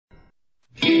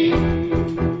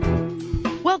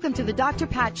Welcome to the Dr.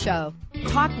 Pat Show.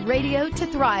 Talk radio to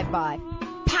thrive by.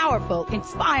 Powerful,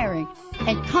 inspiring,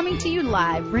 and coming to you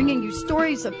live, bringing you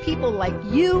stories of people like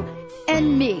you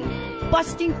and me,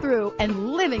 busting through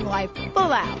and living life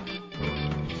full out.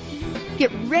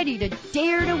 Get ready to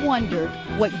dare to wonder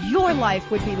what your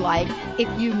life would be like if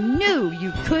you knew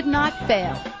you could not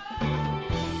fail.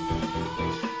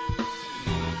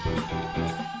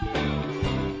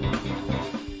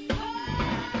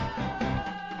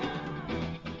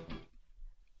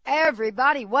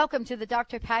 Everybody, welcome to the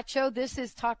Dr. Pat Show. This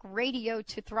is Talk Radio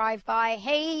to Thrive By.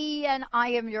 Hey, and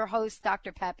I am your host,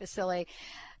 Dr. Pat Basile,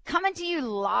 coming to you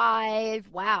live.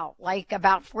 Wow, like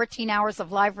about 14 hours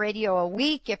of live radio a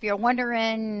week. If you're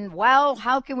wondering, well,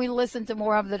 how can we listen to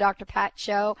more of the Dr. Pat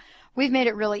Show? We've made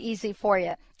it really easy for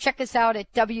you. Check us out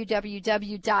at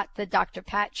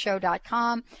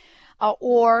www.thedrpatshow.com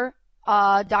or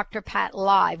Dr. Pat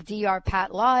Live,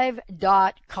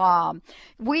 drpatlive.com.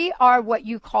 We are what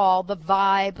you call the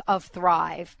vibe of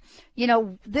Thrive. You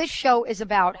know, this show is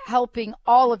about helping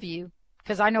all of you,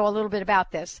 because I know a little bit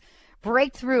about this,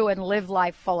 break through and live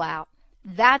life full out.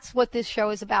 That's what this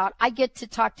show is about. I get to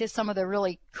talk to some of the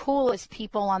really coolest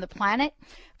people on the planet,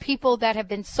 people that have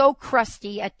been so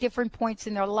crusty at different points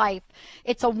in their life.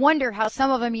 It's a wonder how some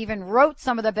of them even wrote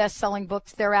some of the best-selling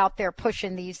books they're out there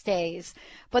pushing these days.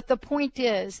 But the point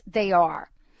is, they are.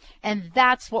 And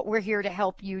that's what we're here to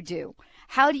help you do.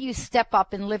 How do you step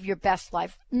up and live your best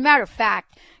life? Matter of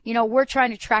fact, you know, we're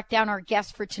trying to track down our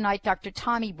guest for tonight, Dr.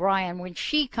 Tomi Bryan. When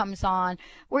she comes on,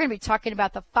 we're going to be talking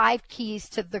about the 5 keys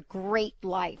to the great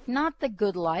life. Not the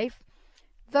good life,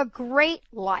 the great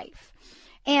life.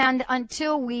 And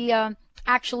until we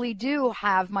actually do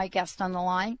have my guest on the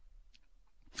line,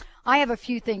 I have a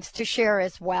few things to share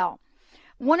as well.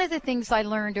 One of the things I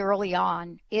learned early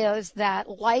on is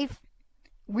that life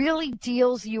really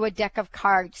deals you a deck of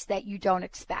cards that you don't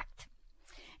expect.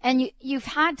 And you've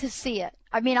had to see it.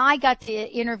 I mean, I got to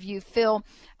interview Phil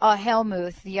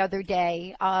Hellmuth the other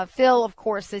day. Phil, of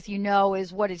course, as you know,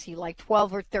 is, what is he, like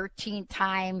 12 or 13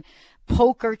 time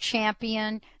poker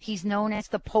champion. He's known as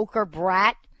the poker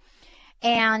brat.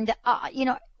 And, you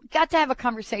know, got to have a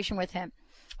conversation with him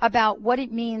about what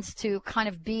it means to kind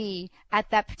of be at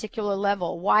that particular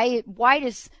level. Why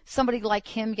does somebody like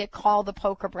him get called the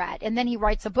poker brat? And then he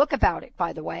writes a book about it,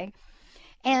 by the way.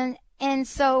 And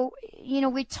so, you know,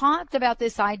 we talked about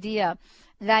this idea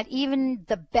that even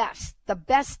the best of the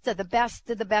best of the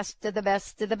best of the best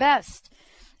of the best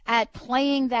at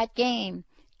playing that game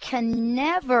can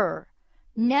never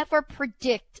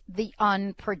predict the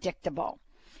unpredictable.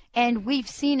 And we've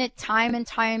seen it time and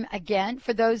time again.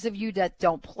 For those of you that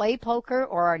don't play poker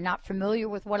or are not familiar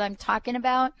with what I'm talking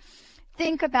about,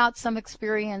 think about some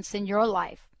experience in your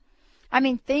life. I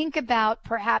mean, think about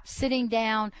perhaps sitting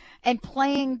down and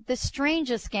playing the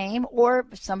strangest game or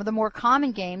some of the more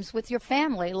common games with your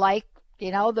family, like,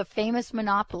 you know, the famous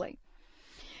Monopoly.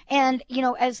 And, you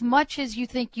know, as much as you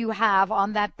think you have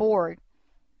on that board,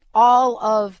 all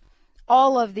of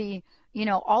the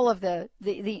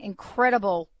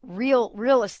incredible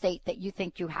real estate that you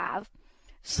think you have,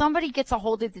 somebody gets a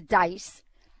hold of the dice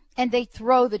and they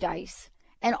throw the dice,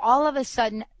 and all of a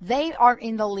sudden they are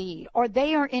in the lead, or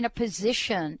they are in a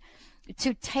position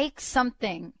to take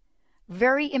something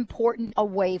very important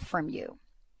away from you.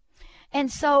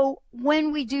 And so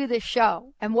when we do this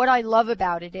show, and what I love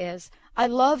about it is, I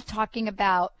love talking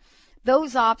about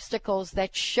those obstacles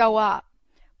that show up.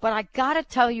 But I got to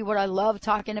tell you what I love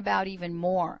talking about even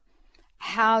more,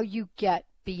 how you get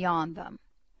beyond them.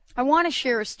 I want to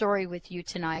share a story with you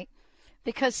tonight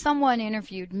because someone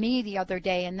interviewed me the other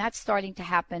day, and that's starting to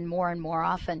happen more and more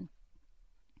often.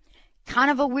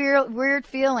 Kind of a weird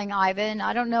feeling, Ivan.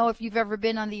 I don't know if you've ever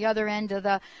been on the other end of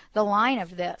the line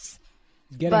of this.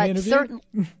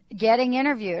 Getting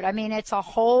interviewed. I mean, it's a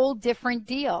whole different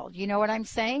deal. You know what I'm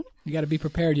saying? You got to be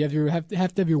prepared. You have to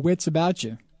have your wits about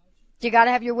you. You got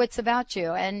to have your wits about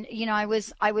you. And, you know, I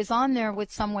was on there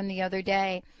with someone the other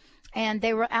day, and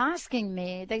they were asking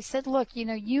me, they said, look, you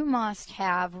know, you must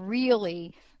have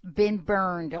really been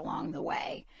burned along the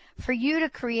way. For you to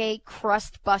create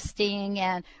crust busting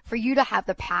and for you to have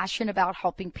the passion about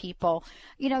helping people,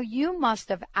 you know, you must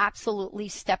have absolutely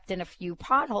stepped in a few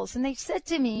potholes. And they said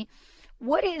to me,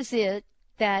 what is it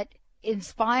that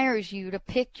inspires you to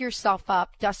pick yourself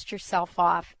up, dust yourself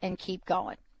off, and keep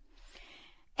going?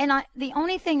 And the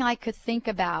only thing I could think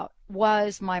about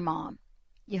was my mom,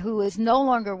 who is no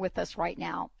longer with us right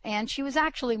now. And she was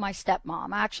actually my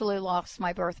stepmom. I actually lost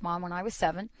my birth mom when I was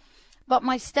 7. But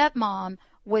my stepmom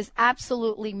was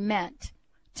absolutely meant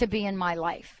to be in my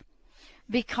life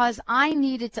because I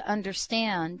needed to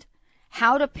understand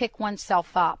how to pick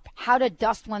oneself up, how to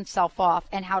dust oneself off,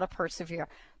 and how to persevere.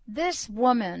 This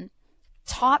woman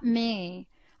taught me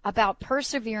about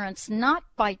perseverance, not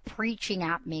by preaching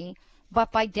at me,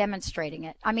 but by demonstrating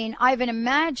it. I mean, Ivan,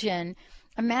 imagine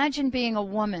being a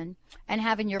woman and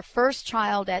having your first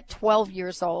child at 12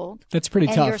 years old. That's pretty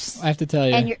tough, I have to tell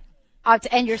you.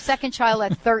 And your second child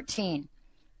at 13.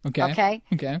 Okay.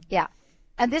 Yeah.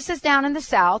 And this is down in the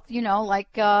South,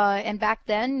 and back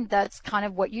then that's kind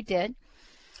of what you did.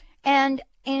 And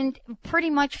pretty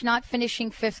much not finishing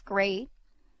 5th grade,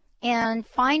 and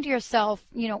find yourself,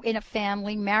 in a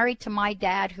family, married to my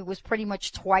dad, who was pretty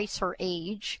much twice her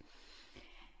age.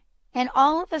 And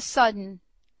all of a sudden,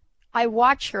 I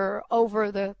watch her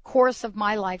over the course of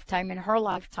my lifetime and her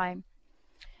lifetime,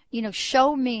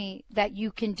 show me that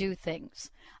you can do things.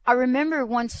 I remember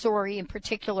one story in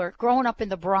particular, growing up in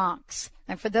the Bronx.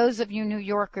 And for those of you New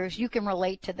Yorkers, you can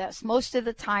relate to this. Most of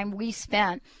the time we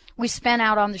spent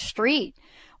out on the street,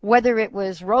 whether it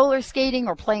was roller skating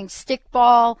or playing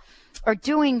stickball or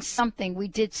doing something. We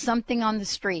did something on the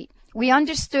street. We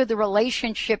understood the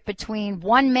relationship between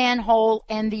one manhole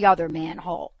and the other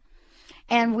manhole.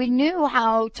 And we knew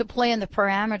how to play in the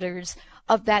parameters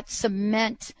of that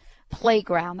cement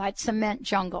playground, that cement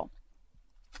jungle.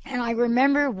 And I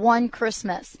remember one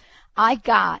Christmas, I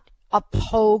got a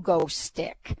pogo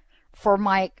stick for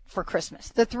Christmas.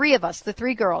 The three of us, the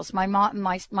three girls, my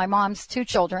mom's 2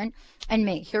 children and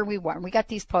me. Here we were. We got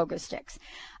these pogo sticks.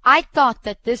 I thought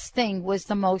that this thing was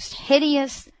the most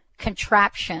hideous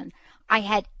contraption I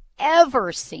had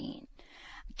ever seen.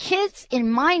 Kids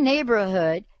in my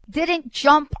neighborhood didn't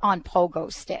jump on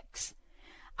pogo sticks.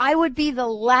 I would be the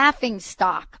laughing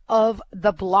stock of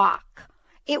the block.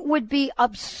 It would be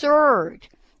absurd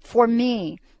for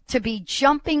me to be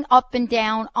jumping up and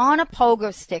down on a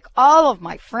pogo stick. All of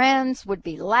my friends would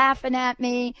be laughing at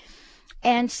me.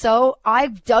 And so I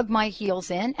dug my heels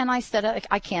in and I said,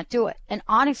 I can't do it. And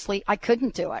honestly, I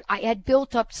couldn't do it. I had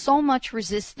built up so much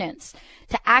resistance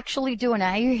to actually doing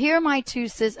it. You hear my 2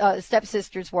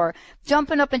 stepsisters were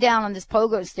jumping up and down on this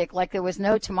pogo stick like there was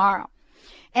no tomorrow.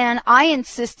 And I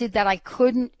insisted that I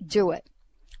couldn't do it.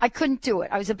 I couldn't do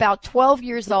it. I was about 12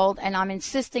 years old and I'm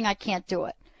insisting I can't do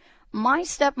it. My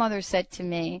stepmother said to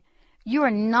me, you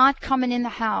are not coming in the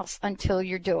house until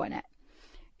you're doing it.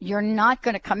 You're not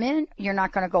going to come in. You're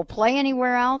not going to go play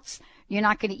anywhere else. You're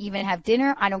not going to even have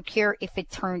dinner. I don't care if it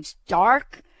turns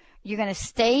dark. You're going to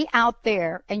stay out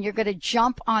there and you're going to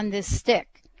jump on this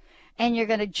stick. And you're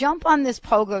going to jump on this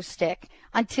pogo stick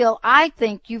until I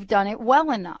think you've done it well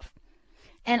enough.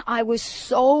 And I was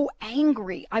so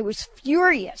angry. I was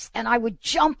furious. And I would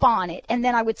jump on it. And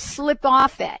then I would slip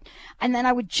off it. And then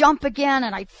I would jump again.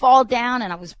 And I'd fall down.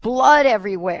 And I was blood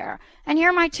everywhere. And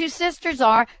here my 2 sisters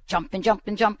are jumping.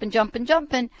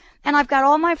 And I've got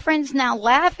all my friends now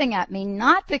laughing at me.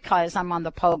 Not because I'm on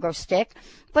the pogo stick.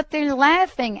 But they're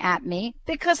laughing at me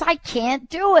because I can't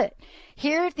do it.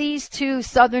 Here these 2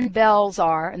 Southern belles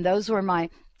are. And those were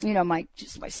my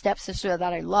stepsister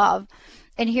that I love.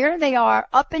 And here they are,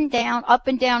 up and down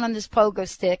on this pogo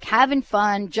stick, having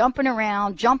fun, jumping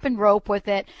around, jumping rope with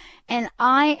it. And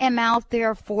I am out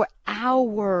there for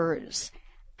hours.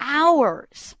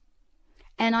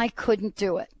 And I couldn't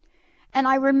do it. And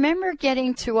I remember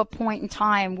getting to a point in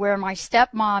time where my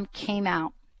stepmom came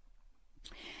out.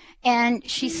 And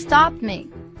she stopped me.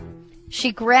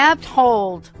 She grabbed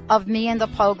hold of me and the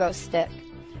pogo stick.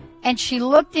 And she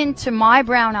looked into my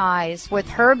brown eyes with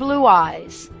her blue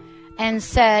eyes. And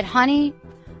said, honey,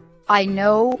 I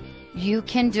know you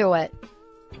can do it.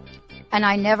 And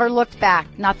I never looked back,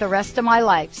 not the rest of my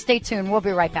life. Stay tuned. We'll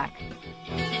be right back.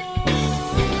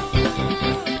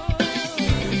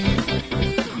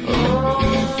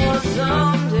 Oh,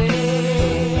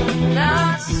 someday,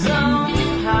 not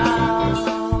somehow.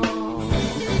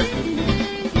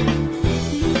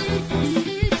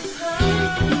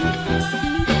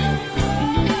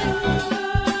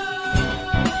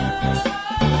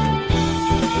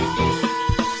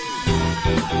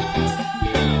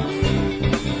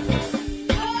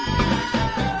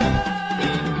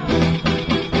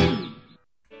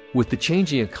 With the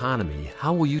changing economy,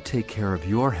 how will you take care of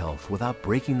your health without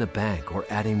breaking the bank or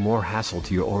adding more hassle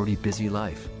to your already busy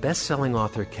life? Best-selling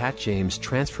author Kat James'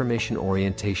 Transformation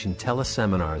Orientation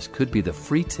teleseminars could be the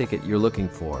free ticket you're looking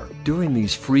for. During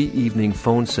these free evening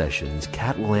phone sessions,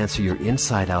 Kat will answer your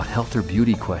inside-out health or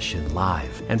beauty question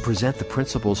live and present the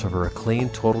principles of her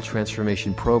acclaimed Total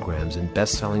Transformation programs and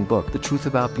best-selling book, The Truth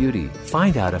About Beauty.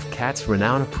 Find out if Kat's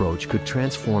renowned approach could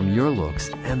transform your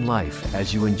looks and life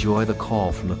as you enjoy the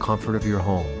call from the comfort of your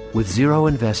home. With zero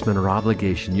investment or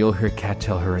obligation, you'll hear Kat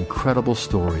tell her incredible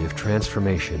story of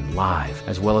transformation live,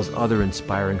 as well as other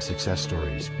inspiring success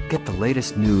stories. Get the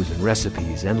latest news and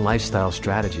recipes and lifestyle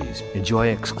strategies. Enjoy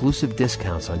exclusive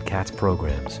discounts on Kat's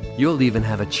programs. You'll even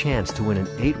have a chance to win an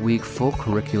 8-week full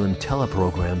curriculum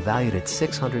teleprogram valued at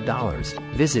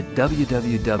 $600. Visit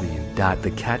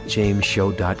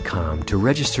www.thekatjamesshow.com to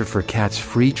register for Kat's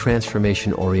free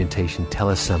transformation orientation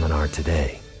teleseminar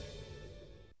today.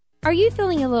 Are you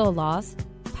feeling a little lost,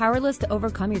 powerless to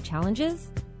overcome your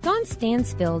challenges? Dawn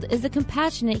Stansfield is a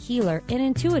compassionate healer and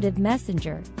intuitive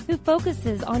messenger who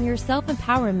focuses on your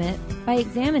self-empowerment by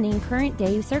examining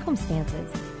current-day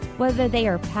circumstances, whether they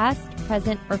are past,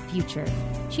 present, or future.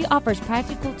 She offers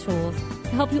practical tools to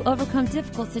help you overcome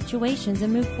difficult situations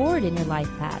and move forward in your life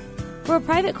path. For a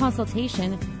private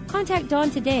consultation, contact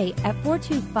Dawn today at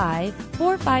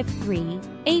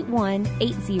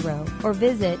 425-453-8180 or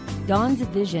visit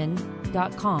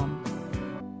dawnsvision.com.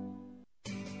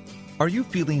 Are you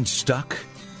feeling stuck?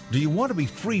 Do you want to be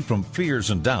free from fears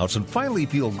and doubts and finally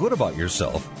feel good about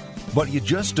yourself, but you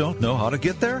just don't know how to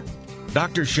get there?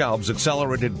 Dr. Schaub's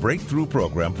Accelerated Breakthrough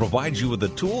Program provides you with the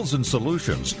tools and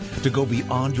solutions to go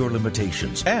beyond your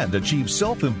limitations and achieve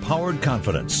self-empowered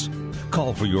confidence.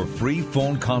 Call for your free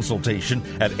phone consultation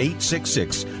at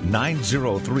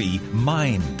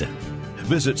 866-903-MIND.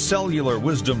 Visit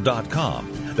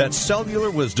cellularwisdom.com. That's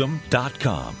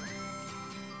cellularwisdom.com.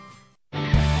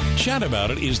 Chat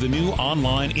About It is the new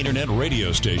online internet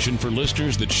radio station for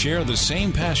listeners that share the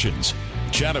same passions.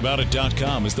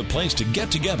 Chataboutit.com is the place to get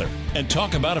together and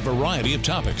talk about a variety of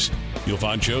topics. You'll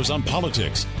find shows on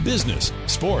politics, business,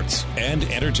 sports, and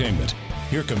entertainment.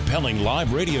 Hear compelling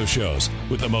live radio shows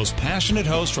with the most passionate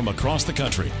hosts from across the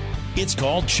country. It's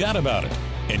called Chat About It,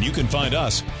 and you can find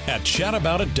us at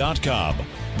chataboutit.com.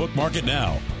 Bookmark it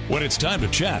now. When it's time to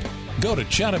chat, go to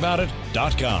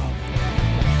chataboutit.com.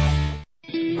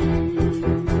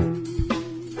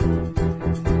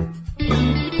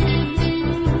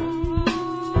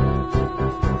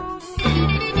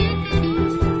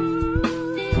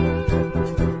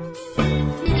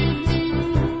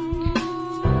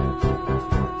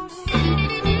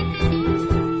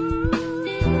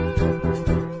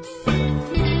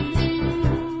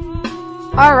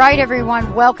 All right,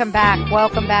 everyone, welcome back,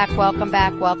 welcome back, welcome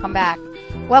back, welcome back.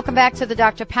 Welcome back to the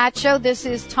Dr. Pat Show. This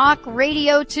is Talk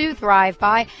Radio to Thrive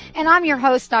By, and I'm your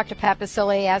host, Dr. Pat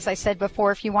Basile. As I said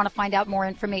before, if you want to find out more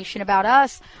information about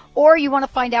us or you want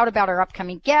to find out about our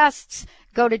upcoming guests,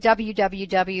 go to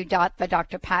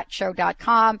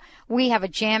www.thedrpatshow.com. We have a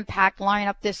jam-packed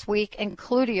lineup this week,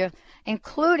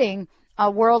 including a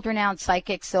world-renowned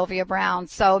psychic, Sylvia Brown.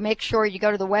 So make sure you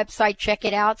go to the website, check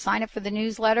it out, sign up for the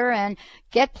newsletter, and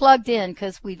get plugged in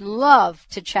because we'd love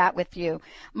to chat with you.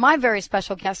 My very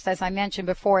special guest, as I mentioned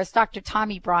before, is Dr.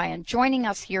 Tomi Bryan, joining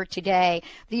us here today,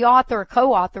 the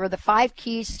co-author of the 5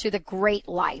 Keys to the Great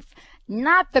Life.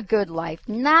 Not the good life,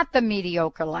 not the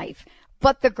mediocre life,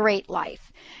 but the great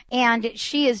life. And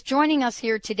she is joining us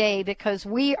here today because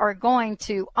we are going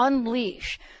to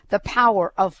unleash the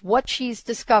power of what she's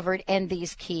discovered and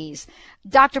these keys.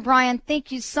 Dr. Bryan,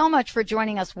 thank you so much for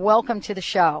joining us. Welcome to the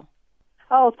show.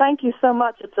 Oh, thank you so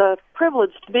much. It's a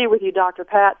privilege to be with you, Dr.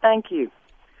 Pat. Thank you.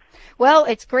 Well,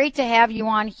 it's great to have you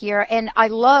on here, and I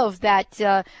love that,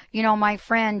 my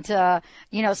friend,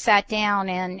 sat down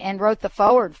and wrote the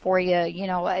foreword for you,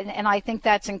 and I think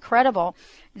that's incredible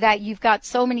that you've got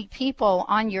so many people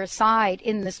on your side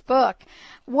in this book.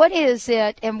 What is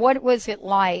it, and what was it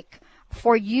like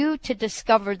for you to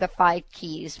discover the 5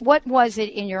 keys? What was it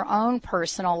in your own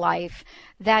personal life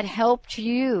that helped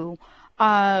you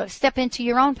step into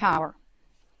your own power?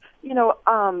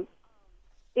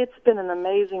 It's been an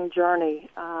amazing journey,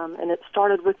 and it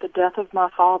started with the death of my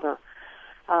father.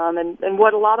 And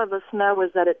what a lot of us know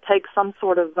is that it takes some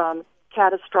sort of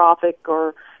catastrophic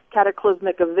or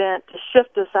cataclysmic event to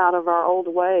shift us out of our old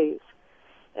ways.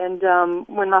 And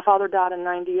when my father died in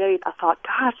 '98, I thought,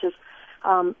 gosh, is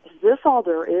this all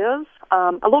there is?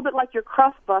 A little bit like your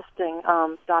crust busting,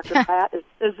 Dr. Pat.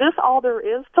 Is this all there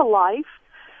is to life?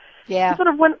 Yeah. I sort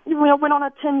of went on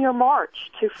a 10-year march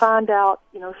to find out,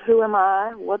 who am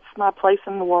I? What's my place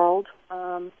in the world?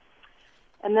 And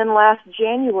then last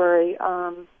January,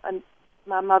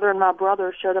 my mother and my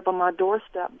brother showed up on my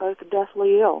doorstep, both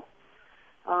deathly ill.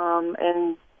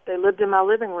 And they lived in my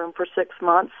living room for 6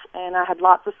 months, and I had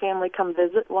lots of family come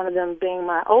visit, one of them being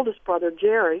my oldest brother,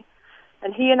 Jerry.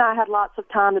 And he and I had lots of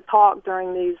time to talk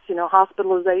during these,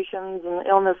 hospitalizations and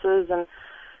illnesses and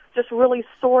just really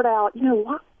sort out,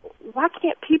 why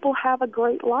can't people have a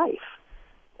great life?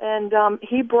 And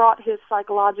he brought his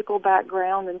psychological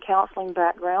background and counseling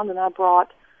background, and I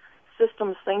brought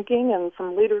systems thinking and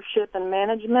some leadership and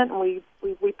management, and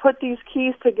we put these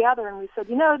keys together, and we said,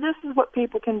 this is what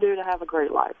people can do to have a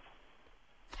great life.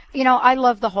 I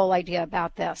love the whole idea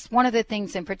about this. One of the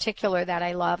things in particular that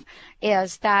I love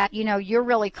is that, you're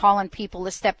really calling people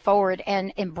to step forward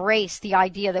and embrace the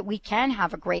idea that we can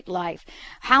have a great life.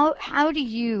 How do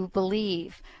you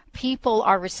believe people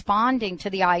are responding to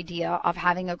the idea of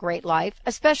having a great life,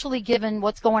 especially given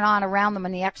what's going on around them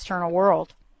in the external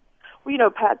world?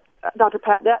 Well, Dr.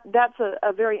 Pat, that's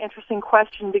a very interesting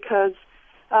question because,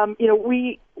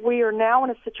 we are now in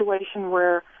a situation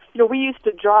where we used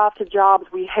to drive to jobs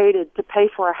we hated to pay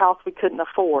for a house we couldn't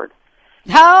afford.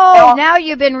 Oh, now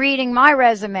you've been reading my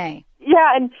resume.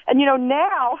 Yeah, and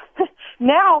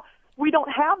now we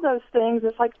don't have those things.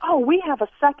 It's like, we have a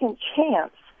second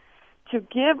chance to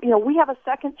give, we have a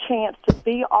second chance to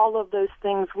be all of those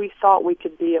things we thought we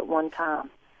could be at one time.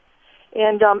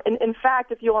 And in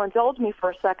fact, if you'll indulge me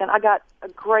for a second, I got a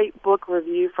great book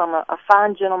review from a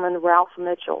fine gentleman, Ralph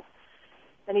Mitchell.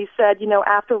 And he said,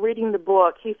 after reading the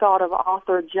book, he thought of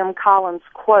author Jim Collins'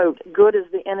 quote, "Good is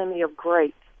the enemy of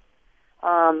great."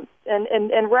 And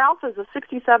Ralph is a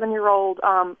 67-year-old,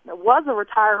 was a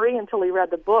retiree until he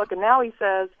read the book, and now he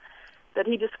says that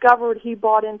he discovered he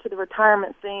bought into the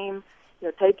retirement theme,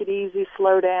 take it easy,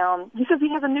 slow down. He says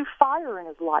he has a new fire in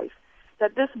his life,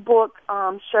 that this book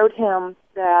showed him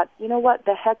that,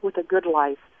 the heck with a good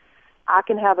life. I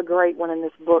can have a great one, and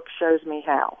this book shows me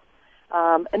how.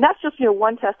 And that's just,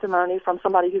 one testimony from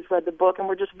somebody who's read the book, and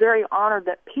we're just very honored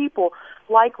that people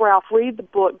like Ralph read the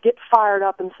book, get fired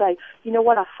up, and say,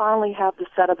 I finally have the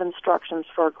set of instructions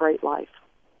for a great life.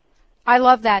 I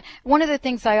love that. One of the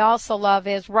things I also love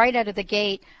is right out of the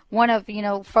gate, one of,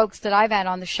 folks that I've had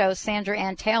on the show, Sandra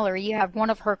Ann Taylor, you have one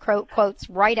of her quotes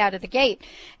right out of the gate.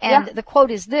 And the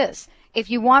quote is this: if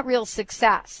you want real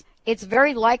success, it's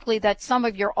very likely that some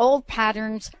of your old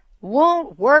patterns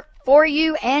won't work for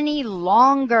you any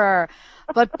longer.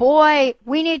 But boy,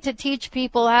 we need to teach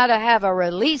people how to have a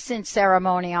releasing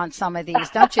ceremony on some of these,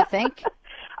 don't you think?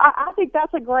 I think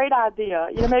that's a great idea.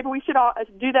 Maybe we should all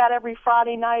do that every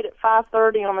Friday night at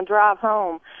 5:30 on the drive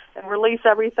home and release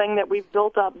everything that we've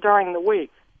built up during the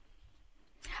week.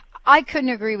 I couldn't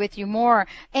agree with you more.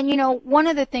 And, one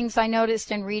of the things I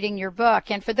noticed in reading your book,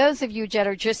 and for those of you that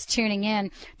are just tuning in,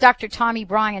 Dr. Tomi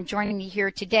Bryan joining me here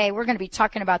today, we're going to be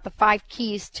talking about the 5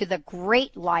 keys to the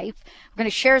great life. We're going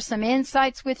to share some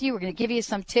insights with you. We're going to give you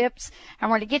some tips, and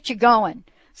we're going to get you going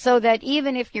so that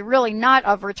even if you're really not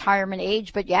of retirement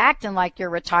age, but you're acting like you're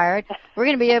retired, we're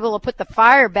going to be able to put the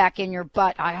fire back in your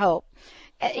butt, I hope.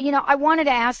 I wanted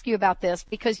to ask you about this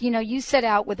because, you set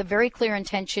out with a very clear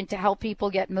intention to help people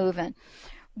get moving.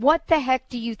 What the heck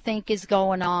do you think is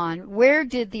going on? Where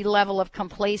did the level of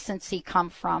complacency come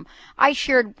from? I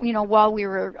shared, while we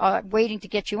were waiting to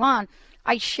get you on,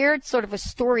 I shared sort of a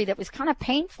story that was kind of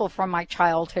painful from my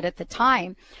childhood at the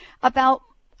time about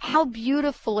how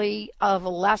beautifully of a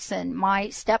lesson my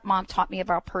stepmom taught me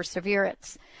about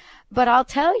perseverance. But I'll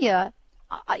tell you,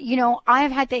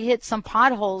 I've had to hit some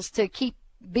potholes to keep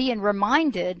being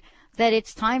reminded that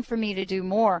it's time for me to do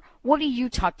more. What do you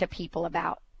talk to people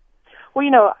about?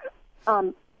 Well,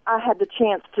 I had the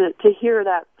chance to hear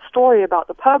that story about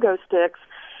the pogo sticks,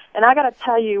 and I got to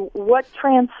tell you, what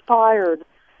transpired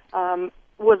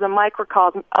was a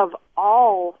microcosm of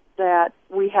all that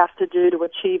we have to do to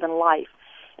achieve in life.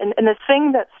 And the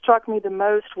thing that struck me the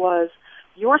most was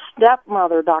your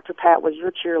stepmother, Dr. Pat, was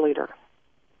your cheerleader.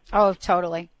 Oh,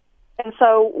 totally. And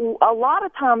so a lot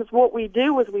of times what we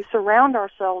do is we surround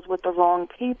ourselves with the wrong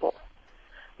people.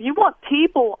 You want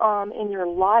people in your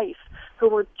life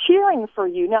who are cheering for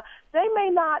you. Now, they may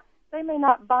not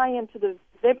buy into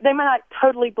they may not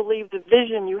totally believe the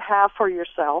vision you have for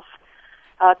yourself,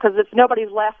 because if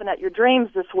nobody's laughing at your dreams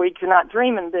this week, you're not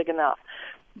dreaming big enough.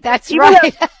 That's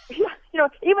right.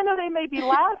 Even though they may be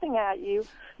laughing at you,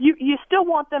 you still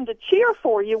want them to cheer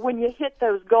for you when you hit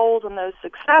those goals and those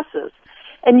successes.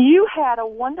 And you had a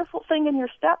wonderful thing in your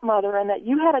stepmother, and that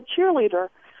you had a cheerleader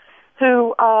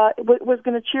who was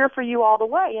going to cheer for you all the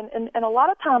way. And a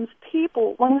lot of times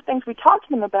people, one of the things we talk to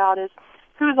them about is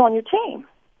who's on your team.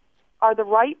 Are the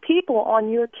right people on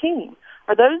your team?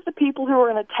 Are those the people who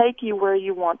are going to take you where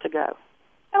you want to go?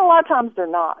 And a lot of times they're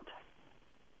not.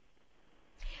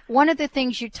 One of the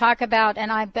things you talk about,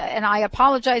 and I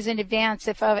apologize in advance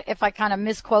if I kind of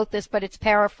misquote this, but it's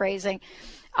paraphrasing.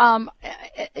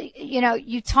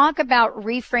 You talk about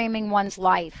reframing one's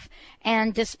life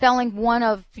and dispelling one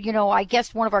of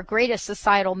our greatest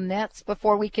societal myths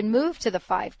before we can move to the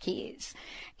 5 keys.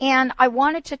 And I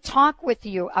wanted to talk with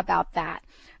you about that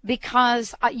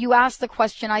because you asked the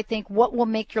question, I think, what will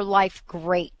make your life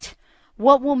great?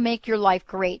 What will make your life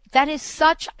great? That is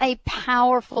such a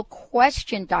powerful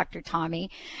question, Dr.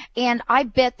 Tomi. And I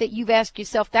bet that you've asked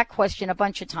yourself that question a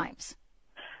bunch of times.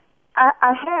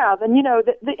 I have. And,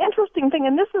 the interesting thing,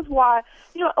 and this is why,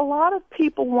 a lot of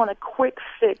people want a quick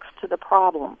fix to the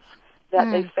problems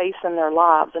that they face in their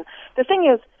lives. And the thing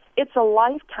is, it's a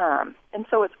lifetime. And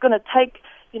so it's going to take,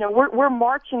 we're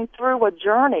marching through a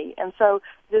journey. And so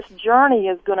this journey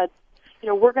is going to,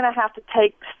 we're going to have to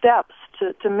take steps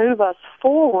to move us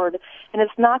forward, and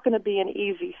it's not going to be an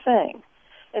easy thing.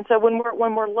 And so when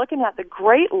we're looking at the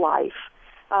great life,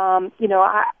 I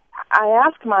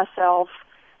ask myself,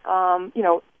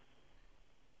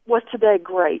 was today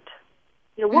great?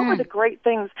 What were the great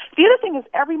things? The other thing is,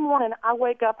 every morning I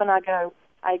wake up and I go,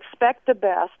 I expect the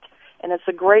best, and it's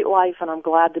a great life, and I'm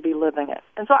glad to be living it.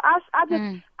 And so I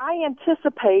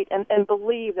anticipate and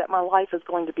believe that my life is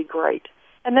going to be great.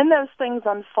 And then those things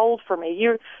unfold for me.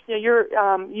 You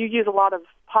use a lot of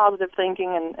positive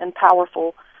thinking and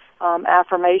powerful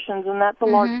affirmations, and that's a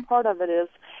large part of it is.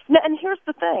 And here's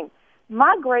the thing.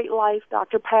 My great life,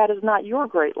 Dr. Pat, is not your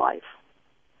great life.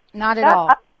 Not at all.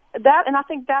 And I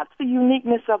think that's the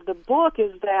uniqueness of the book,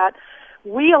 is that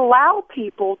we allow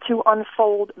people to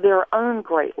unfold their own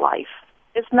great life.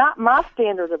 It's not my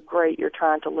standard of great you're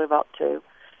trying to live up to.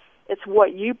 It's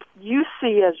what you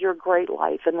see as your great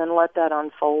life, and then let that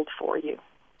unfold for you.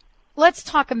 Let's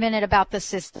talk a minute about the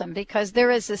system, because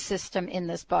there is a system in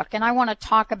this book, and I want to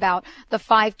talk about the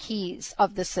 5 keys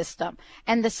of the system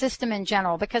and the system in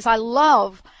general, because I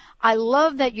love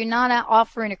that you're not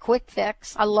offering a quick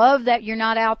fix. I love that you're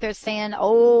not out there saying,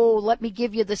 oh, let me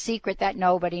give you the secret that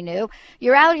nobody knew.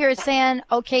 You're out here saying,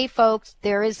 okay, folks,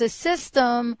 there is a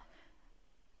system.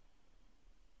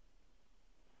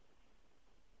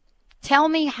 Tell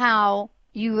me how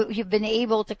you've been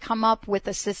able to come up with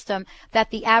a system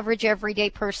that the average everyday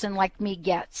person like me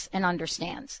gets and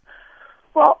understands.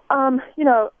 Well,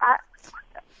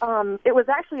 it was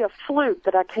actually a fluke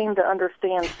that I came to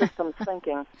understand systems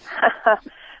thinking.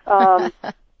 I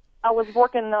was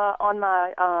working on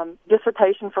my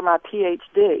dissertation for my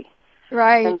PhD.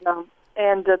 Right.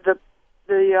 And the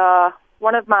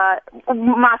one of my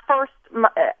first,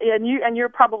 and you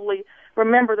probably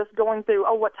remember this, going through,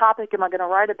 what topic am I going to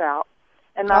write about?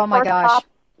 And my gosh.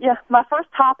 My first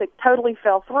topic totally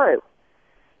fell through.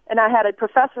 And I had a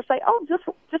professor say,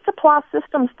 just apply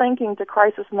systems thinking to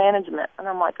crisis management. And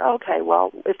I'm like, okay,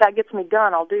 well, if that gets me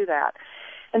done, I'll do that.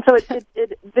 And so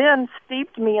it then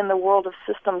steeped me in the world of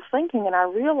systems thinking, and I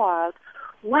realized,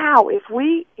 wow, if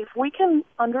we can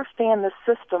understand the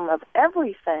system of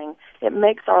everything, it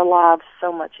makes our lives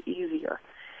so much easier.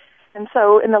 And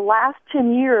so in the last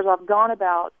 10 years, I've gone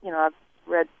about, I've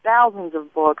read thousands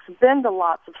of books, been to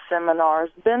lots of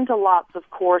seminars, been to lots of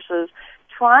courses,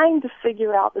 trying to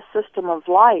figure out the system of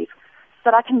life so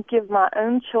that I can give my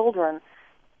own children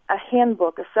a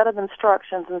handbook, a set of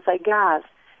instructions, and say, guys,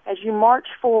 as you march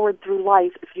forward through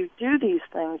life, if you do these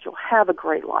things, you'll have a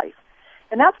great life.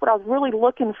 And that's what I was really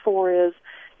looking for is,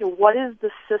 what is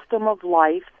the system of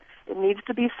life? It needs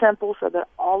to be simple so that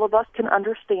all of us can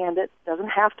understand it. It doesn't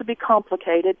have to be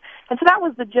complicated. And so that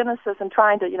was the genesis in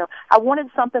trying to, I wanted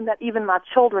something that even my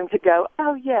children could go,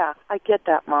 oh, yeah, I get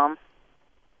that, Mom.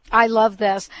 I love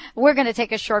this. We're going to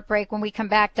take a short break. When we come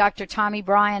back, Dr. Tomi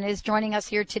Bryan is joining us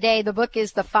here today. The book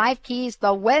is The 5 Keys,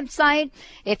 the website.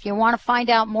 If you want to find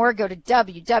out more, go to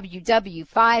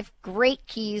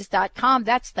www.5greatkeys.com.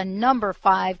 That's the number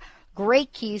 5,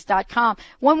 greatkeys.com.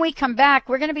 When we come back,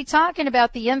 we're going to be talking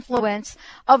about the influence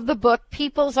of the book,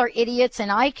 Peoples Are Idiots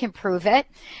and I Can Prove It.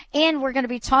 And we're going to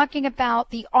be talking about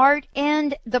the art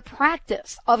and the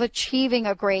practice of achieving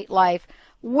a great life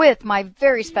with my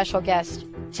very special guest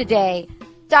today,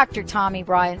 Dr. Tomi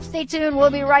Bryan. Stay tuned. We'll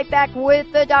be right back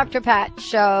with the Dr. Pat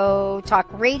Show. Talk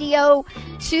radio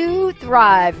to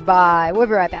thrive by. We'll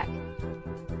be right back.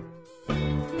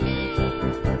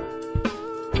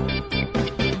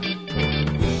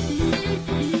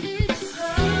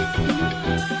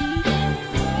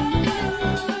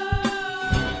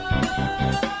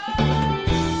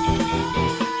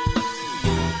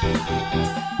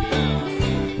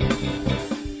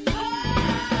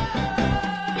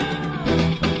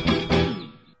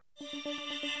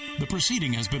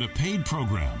 Proceeding has been a paid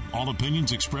program. All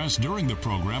opinions expressed during the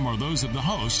program are those of the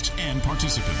host and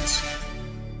participants.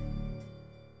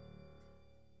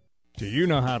 Do you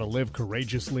know how to live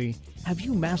courageously? Have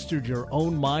you mastered your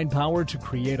own mind power to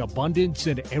create abundance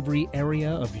in every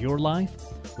area of your life?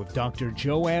 With Dr.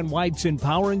 Joanne White's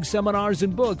empowering seminars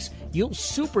and books, you'll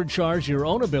supercharge your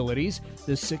own abilities.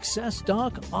 The Success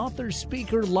Doc, author,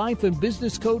 speaker, life, and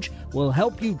business coach will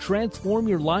help you transform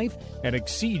your life and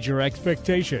exceed your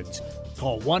expectations.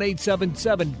 Call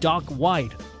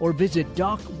 1-877-DOC-WHITE or visit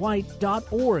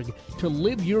docwhite.org to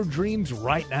live your dreams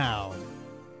right now.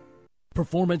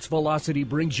 Performance Velocity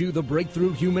brings you the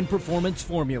breakthrough human performance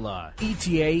formula,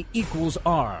 ETA equals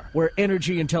R, where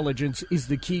energy intelligence is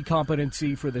the key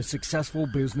competency for the successful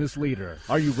business leader.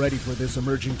 Are you ready for this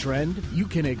emerging trend? You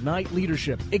can ignite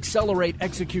leadership, accelerate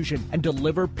execution, and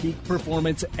deliver peak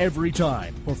performance every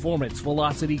time. Performance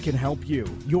Velocity can help you,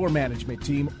 your management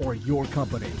team, or your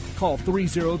company. Call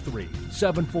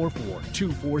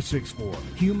 303-744-2464.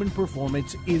 Human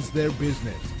performance is their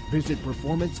business. Visit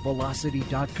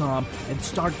performancevelocity.com and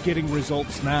start getting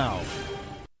results now.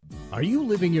 Are you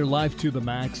living your life to the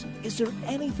max? Is there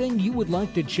anything you would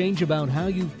like to change about how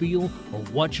you feel or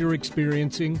what you're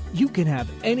experiencing? You can have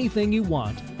anything you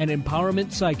want, and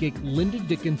empowerment psychic Linda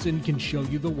Dickinson can show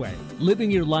you the way.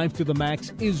 Living your life to the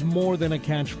max is more than a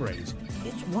catchphrase.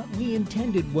 It's what we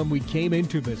intended when we came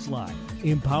into this life.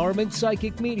 Empowerment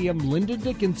psychic medium Linda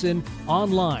Dickinson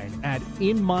online at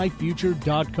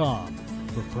inmyfuture.com.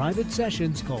 For private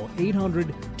sessions, call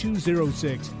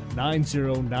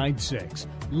 800-206-9096.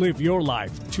 Live your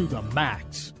life to the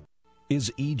max.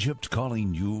 Is Egypt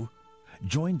calling you?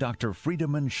 Join Dr.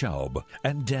 Friedemann Schaub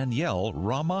and Danielle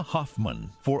Rama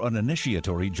Hoffman for an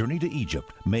initiatory journey to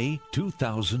Egypt, May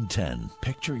 2010.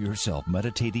 Picture yourself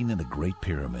meditating in the Great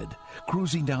Pyramid,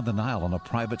 cruising down the Nile on a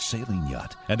private sailing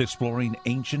yacht, and exploring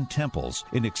ancient temples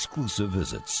in exclusive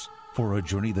visits. For a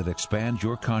journey that expands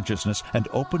your consciousness and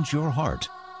opens your heart,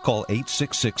 call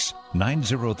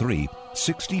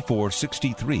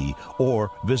 866-903-6463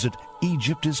 or visit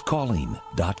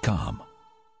EgyptIsCalling.com.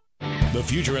 The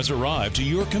future has arrived to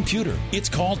your computer. It's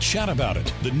called Chat About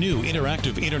It, the new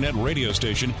interactive internet radio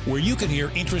station where you can hear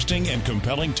interesting and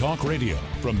compelling talk radio.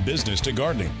 From business to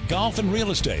gardening, golf, and real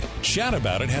estate, Chat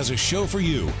About It has a show for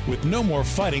you with no more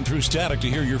fighting through static to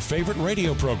hear your favorite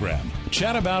radio program.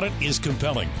 Chat About It is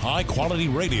compelling, high-quality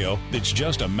radio that's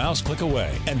just a mouse click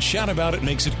away. And Chat About It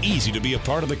makes it easy to be a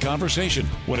part of the conversation.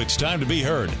 When it's time to be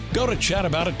heard, go to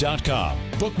chataboutit.com,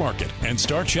 bookmark it, and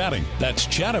start chatting. That's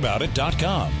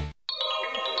chataboutit.com.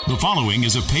 The following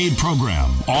is a paid program.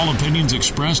 All opinions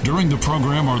expressed during the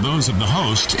program are those of the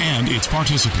host and its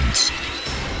participants.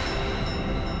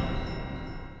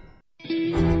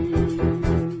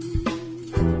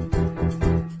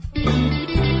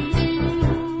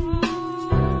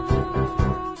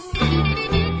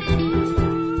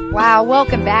 Wow,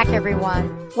 welcome back,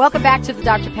 everyone. Welcome back to the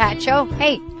Dr. Pat Show.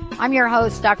 Hey, I'm your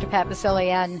host, Dr. Pat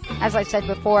Basile, and as I said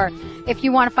before, if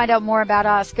you want to find out more about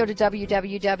us, go to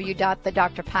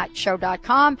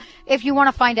www.thedrpatshow.com. If you want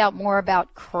to find out more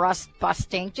about crust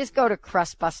busting, just go to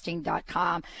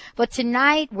crustbusting.com. But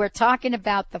tonight, we're talking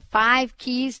about the 5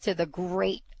 keys to the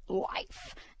great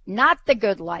life. Not the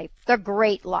good life, the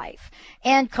great life.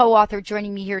 And co-author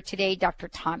joining me here today, Dr.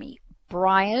 Tomi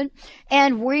Bryan,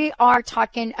 and we are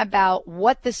talking about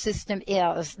what the system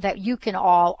is that you can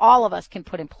all of us can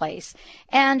put in place,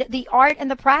 and the art and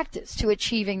the practice to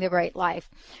achieving the great life.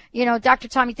 You know, Dr.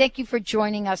 Tomi, thank you for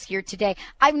joining us here today.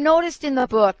 I've noticed in the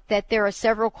book that there are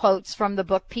several quotes from the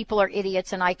book, People Are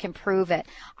Idiots and I Can Prove It.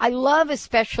 I love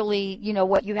especially, you know,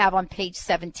 what you have on page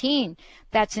 17.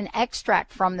 That's an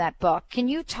extract from that book. Can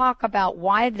you talk about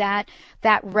why that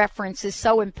reference is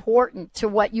so important to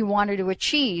what you wanted to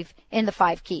achieve in the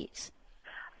 5 keys?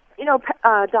 You know,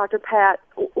 Dr. Pat,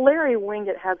 Larry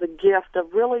Winget has a gift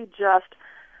of really just,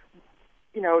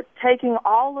 you know, taking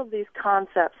all of these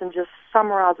concepts and just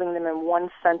summarizing them in one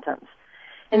sentence.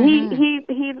 And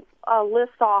he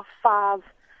lists off 5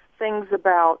 things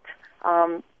about,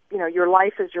 you know, your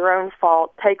life is your own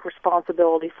fault. Take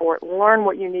responsibility for it. Learn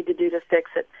what you need to do to fix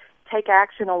it. Take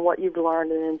action on what you've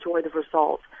learned and enjoy the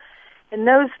results. And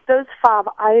those 5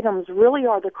 items really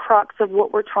are the crux of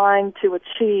what we're trying to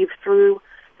achieve through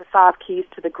the 5 keys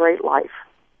to the great life.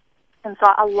 And so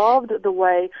I loved the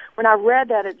way, when I read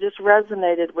that, it just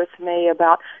resonated with me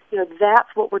about, you know,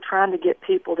 that's what we're trying to get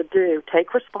people to do.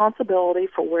 Take responsibility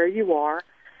for where you are.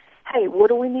 Hey, what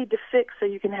do we need to fix so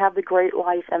you can have the great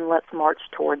life, and let's march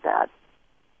toward that.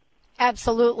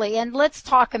 Absolutely. And let's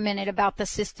talk a minute about the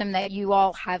system that you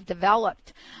all have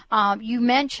developed. You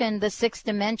mentioned the 6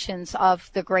 dimensions of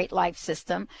the Great Life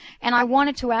System, and I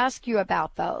wanted to ask you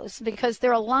about those because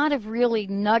there are a lot of really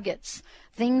nuggets,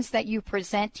 things that you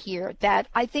present here that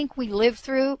I think we live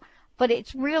through, but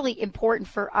it's really important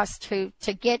for us to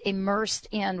get immersed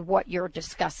in what you're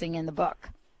discussing in the book.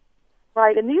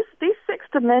 Right, and these 6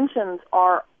 dimensions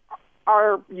are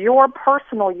your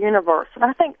personal universe. And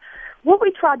I think what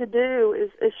we try to do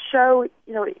is show,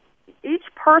 you know, each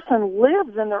person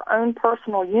lives in their own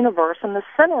personal universe, and the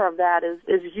center of that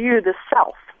is you, the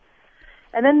self.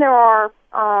 And then there are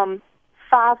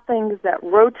 5 things that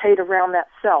rotate around that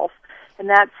self, and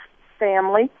that's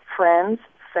family, friends,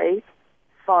 faith,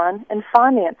 fun, and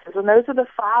finances. And those are the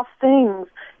 5 things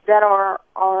that are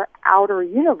our outer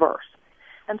universe.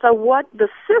 And so what the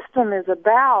system is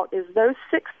about is those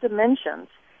 6 dimensions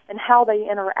and how they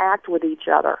interact with each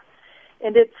other.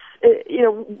 And it's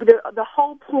the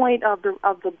whole point of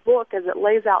the book, as it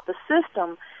lays out the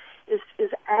system, is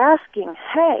asking,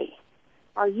 hey,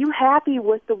 are you happy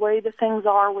with the way the things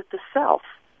are with the self?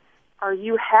 Are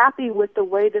you happy with the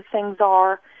way the things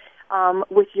are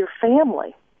with your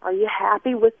family? Are you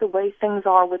happy with the way things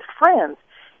are with friends?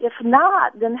 If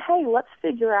not, then hey, let's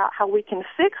figure out how we can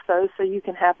fix those so you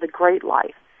can have the great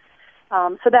life.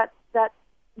 So that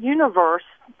universe,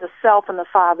 the self and the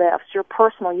 5 F's, your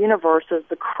personal universe is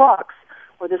the crux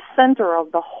or the center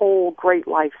of the whole great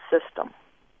life system.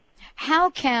 How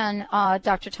can,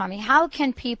 Dr. Tomi, how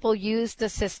can people use the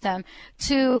system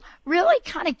to really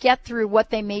kind of get through what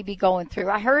they may be going through?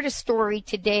 I heard a story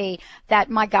today that,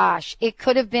 my gosh, it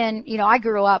could have been, I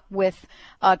grew up with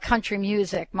country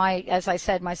music. As I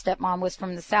said, my stepmom was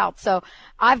from the South. So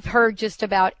I've heard just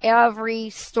about every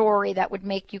story that would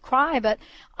make you cry. But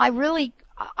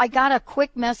I got a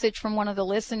quick message from one of the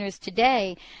listeners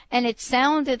today, and it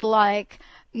sounded like,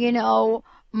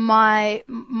 my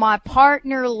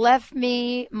partner left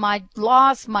me,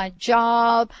 lost my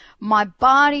job, my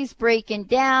body's breaking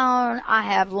down, I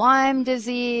have Lyme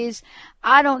disease,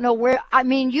 I don't know where,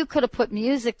 you could have put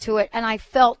music to it, and I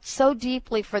felt so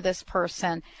deeply for this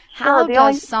person. How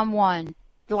does someone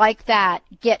like that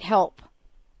get help?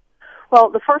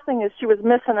 Well, the first thing is she was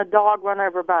missing a dog run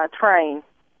over by a train.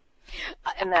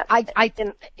 And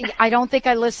I don't think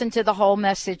I listened to the whole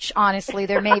message. Honestly,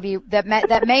 there may be that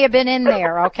may have been in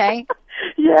there. Okay.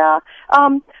 Yeah.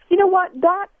 You know what?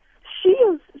 She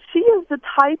is the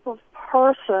type of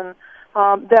person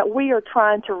that we are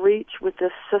trying to reach with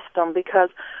this system because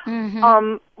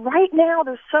right now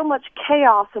there's so much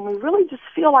chaos and we really just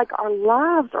feel like our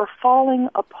lives are falling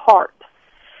apart.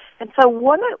 And so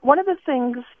one of the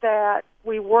things that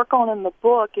we work on in the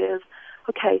book is,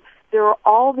 okay, there are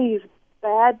all these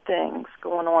bad things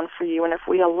going on for you, and if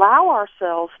we allow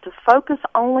ourselves to focus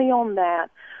only on that,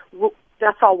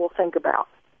 that's all we'll think about.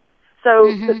 So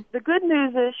the good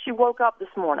news is she woke up this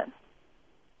morning.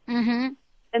 Mm-hmm.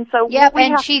 And so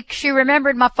she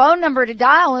remembered my phone number to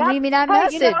dial and leave me that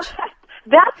message.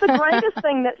 That's the greatest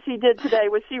thing that she did today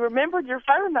was she remembered your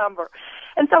phone number.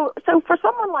 And so for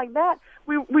someone like that,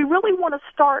 we really want to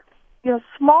start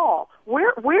small.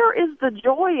 Where is the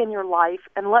joy in your life,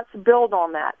 and let's build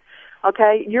on that.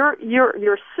 Okay, you're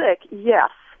sick, yes.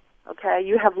 Okay,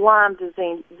 you have Lyme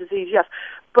disease, yes.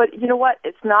 But you know what?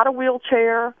 It's not a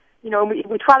wheelchair.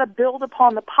 We try to build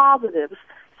upon the positives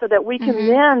so that we can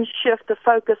then shift the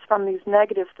focus from these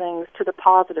negative things to the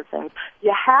positive things.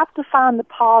 You have to find the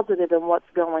positive in what's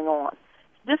going on.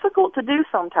 It's difficult to do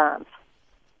sometimes.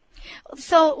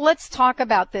 So let's talk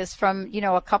about this from,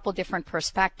 a couple different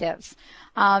perspectives.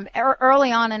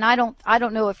 Early on, and I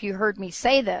don't know if you heard me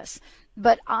say this,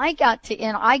 but I get to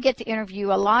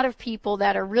interview a lot of people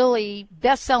that are really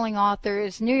best-selling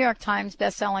authors, New York Times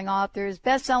best-selling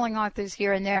authors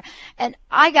here and there. And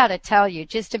I got to tell you,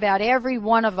 just about every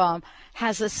one of them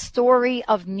has a story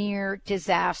of near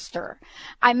disaster.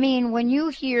 When you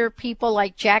hear people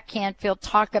like Jack Canfield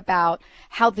talk about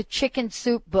how the Chicken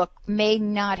Soup book may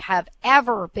not have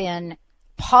ever been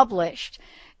published,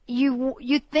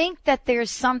 you think that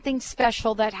there's something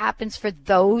special that happens for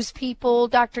those people,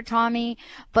 Dr. Tomi,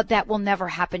 but that will never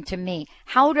happen to me.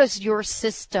 How does your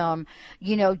system,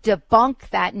 debunk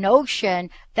that notion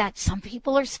that some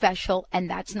people are special and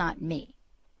that's not me?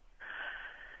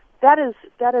 That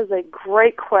is a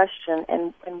great question,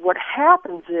 and what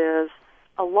happens is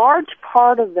a large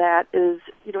part of that is,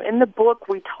 in the book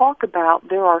we talk about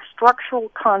there are structural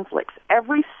conflicts.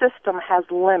 Every system has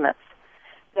limits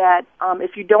that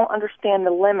if you don't understand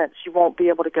the limits, you won't be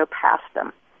able to go past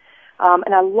them.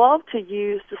 And I love to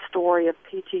use the story of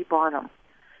P.T. Barnum.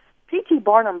 P.T.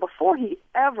 Barnum, before he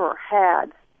ever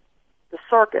had the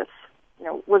circus,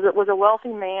 was a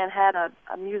wealthy man, had a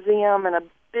museum and a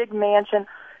big mansion.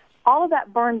 All of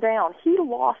that burned down. He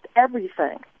lost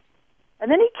everything.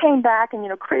 And then he came back and,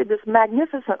 created this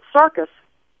magnificent circus.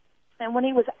 And when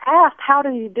he was asked how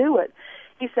did he do it,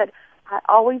 he said, I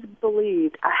always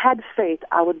believed, I had faith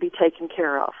I would be taken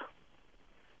care of.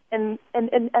 And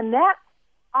that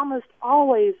almost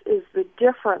always is the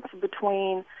difference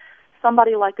between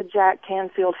somebody like a Jack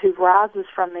Canfield who rises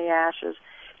from the ashes,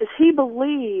 is he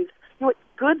believes,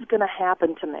 good's going to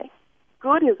happen to me.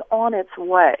 Good is on its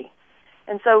way.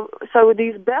 And so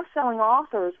these best-selling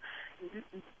authors,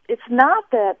 it's not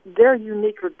that they're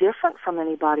unique or different from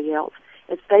anybody else.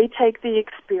 It's they take the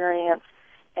experience,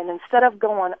 and instead of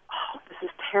going, oh, this is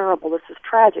terrible, this is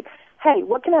tragic, hey,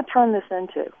 what can I turn this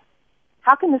into?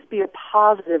 How can this be a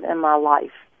positive in my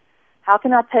life? How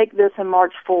can I take this and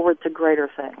march forward to greater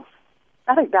things?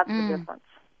 I think that's the difference.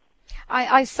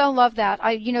 I so love that.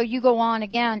 You go on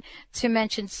again to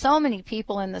mention so many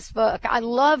people in this book. I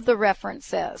love the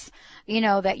references,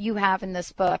 that you have in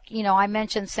this book. I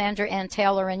mentioned Sandra Ann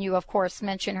Taylor, and you, of course,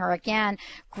 mention her again.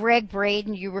 Greg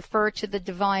Braden, you refer to the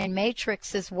Divine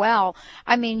Matrix as well.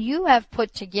 I mean, you have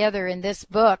put together in this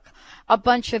book a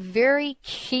bunch of very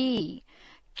key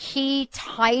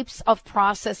types of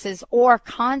processes or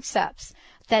concepts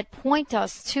that point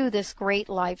us to this great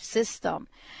life system.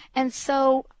 And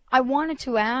so I wanted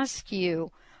to ask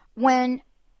you, when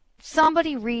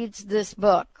somebody reads this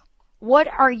book, what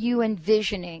are you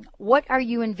envisioning? What are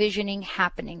you envisioning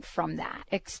happening from that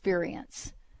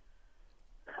experience?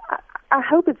 I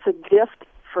hope it's a gift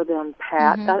for them,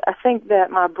 Pat. Mm-hmm. I think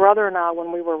that my brother and I,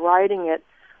 when we were writing it,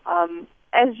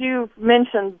 as you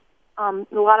mentioned, a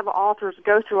lot of authors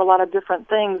go through a lot of different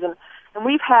things, and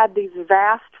we've had these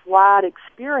vast, wide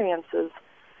experiences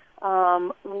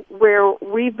where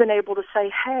we've been able to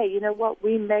say, hey, you know what,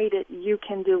 we made it, you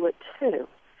can do it too.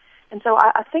 And so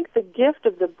I think the gift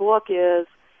of the book is,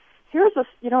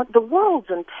 the world's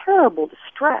in terrible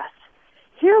distress.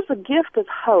 Here's a gift of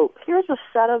hope. Here's a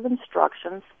set of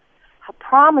instructions. I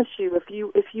promise you,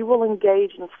 if you will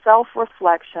engage in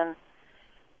self-reflection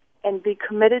and be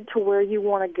committed to where you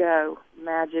want to go,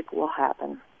 magic will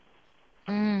happen.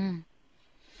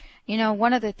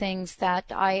 One of the things that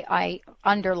I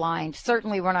underlined,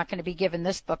 certainly we're not going to be giving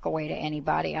this book away to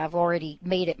anybody. I've already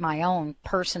made it my own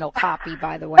personal copy,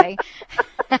 by the way.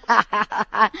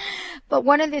 But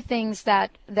one of the things that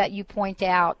you point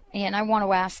out, and I want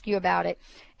to ask you about it,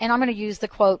 and I'm going to use the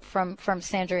quote from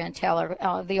Sandra Ann Taylor,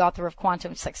 the author of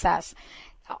Quantum Success.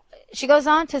 She goes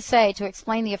on to say, to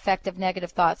explain the effect of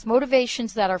negative thoughts,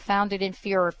 motivations that are founded in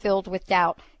fear or filled with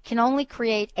doubt can only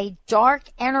create a dark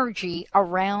energy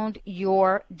around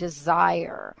your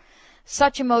desire.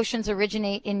 Such emotions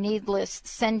originate in needless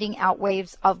sending out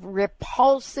waves of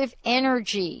repulsive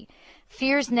energy.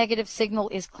 Fear's negative signal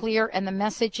is clear, and the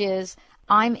message is,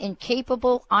 I'm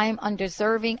incapable, I'm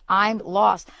undeserving, I'm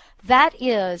lost.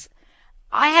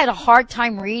 I had a hard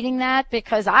time reading that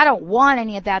because I don't want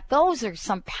any of that. Those are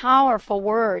some powerful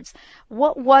words.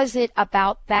 What was it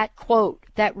about that quote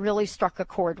that really struck a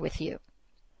chord with you?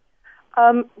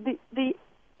 The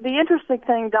interesting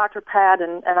thing, Dr. Pat,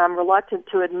 and I'm reluctant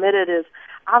to admit it, is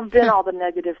I've been all the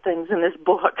negative things in this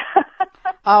book.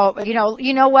 Oh,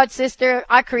 you know what, sister?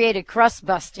 I created crust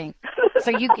busting.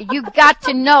 So you got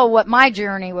to know what my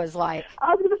journey was like.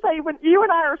 I was going to say, when you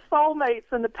and I are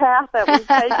soulmates in the path that we've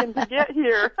taken to get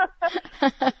here.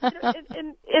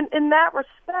 In that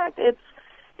respect,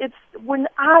 it's when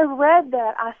I read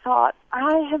that, I thought,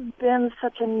 I have been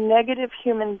such a negative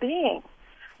human being.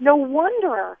 No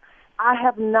wonder I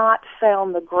have not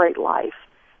found the great life.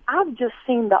 I've just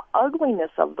seen the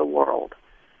ugliness of the world.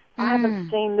 I haven't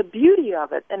seen the beauty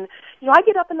of it. And, I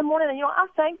get up in the morning and, I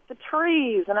thank the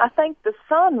trees and I thank the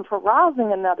sun for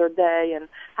rising another day. And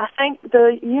I thank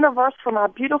the universe for my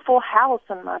beautiful house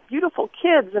and my beautiful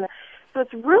kids. And so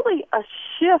it's really a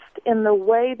shift in the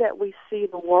way that we see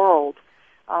the world.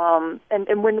 And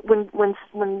when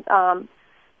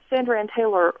Sandra Ann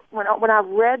Taylor, when I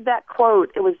read that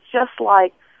quote, it was just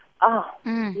like,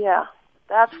 yeah,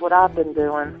 that's what I've been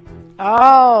doing.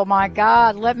 Oh, my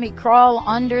God. Let me crawl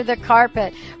under the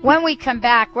carpet. When we come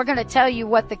back, we're going to tell you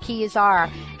what the keys are.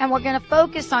 And we're going to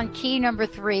focus on key number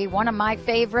 3, one of my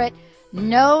favorite,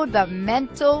 know the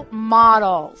mental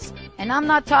models. And I'm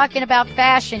not talking about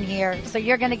fashion here, so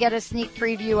you're going to get a sneak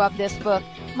preview of this book.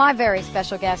 My very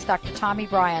special guest, Dr. Tomi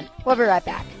Bryan. We'll be right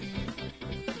back.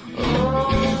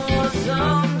 Oh,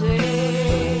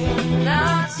 someday,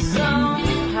 not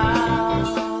somehow.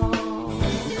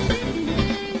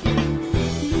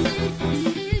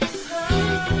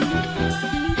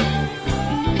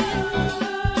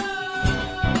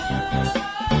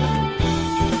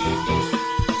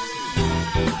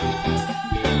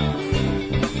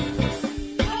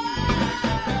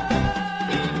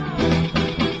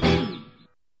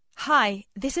 Hi,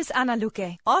 this is Ana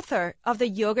Luque, author of The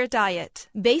Yogurt Diet.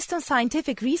 Based on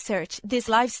scientific research, this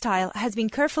lifestyle has been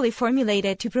carefully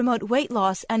formulated to promote weight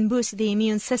loss and boost the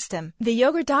immune system. The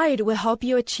Yogurt Diet will help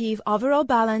you achieve overall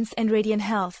balance and radiant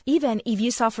health, even if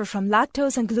you suffer from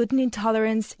lactose and gluten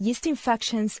intolerance, yeast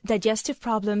infections, digestive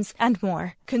problems, and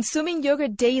more. Consuming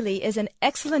yogurt daily is an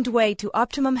excellent way to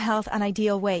optimum health and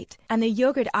ideal weight. And the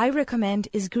yogurt I recommend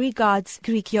is Greek God's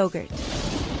Greek yogurt.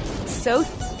 so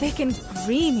thick and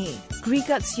creamy. Greek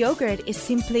God's yogurt is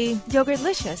simply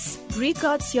yogurtlicious. Greek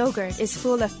God's yogurt is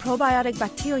full of probiotic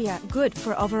bacteria good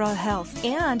for overall health.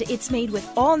 And it's made with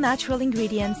all natural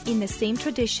ingredients in the same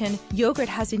tradition yogurt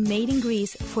has been made in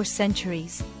Greece for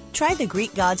centuries. Try the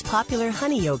Greek God's popular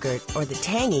honey yogurt or the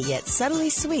tangy yet subtly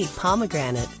sweet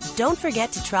pomegranate. Don't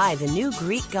forget to try the new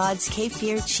Greek God's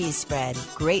kefir cheese spread.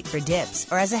 Great for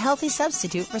dips or as a healthy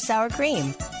substitute for sour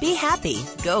cream. Be happy.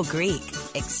 Go Greek.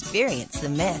 Experience the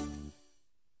myth.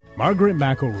 Margaret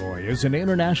McElroy is an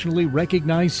internationally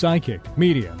recognized psychic,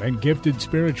 medium, and gifted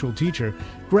spiritual teacher,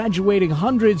 graduating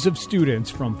hundreds of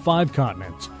students from 5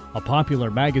 continents. A popular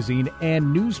magazine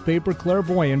and newspaper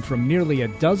clairvoyant from nearly a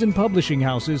dozen publishing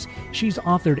houses, she's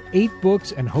authored 8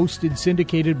 books and hosted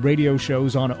syndicated radio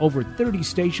shows on over 30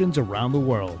 stations around the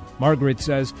world. Margaret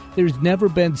says there's never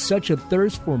been such a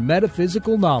thirst for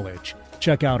metaphysical knowledge.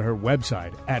 Check out her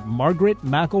website at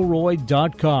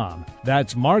margaretmcelroy.com.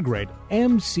 That's Margaret,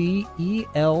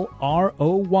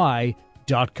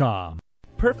 MCELROY.com.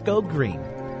 Perf Go Green.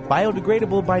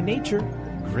 Biodegradable by nature,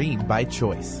 green by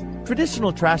choice.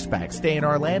 Traditional trash bags stay in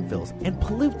our landfills and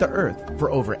pollute the earth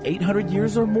for over 800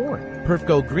 years or more. Perf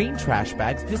Go Green trash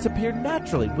bags disappear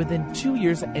naturally within 2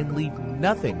 years and leave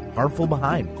nothing harmful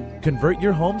behind. Convert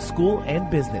your home, school, and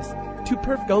business to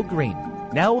Perf Go Green.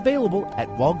 Now available at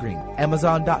Walgreens,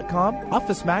 Amazon.com,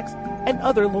 OfficeMax, and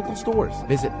other local stores.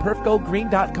 Visit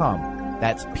perfgogreen.com.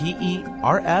 That's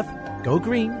PERF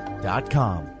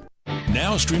GoGreen.com.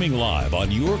 Now streaming live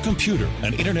on your computer,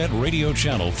 an internet radio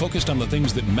channel focused on the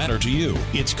things that matter to you.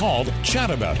 It's called Chat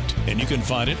About It, and you can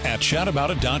find it at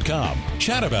chataboutit.com.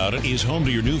 Chat About It is home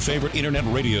to your new favorite internet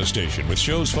radio station with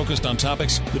shows focused on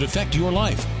topics that affect your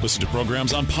life. Listen to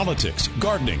programs on politics,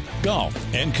 gardening, golf,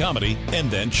 and comedy, and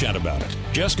then chat about it.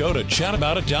 Just go to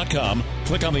chataboutit.com,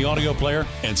 click on the audio player,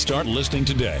 and start listening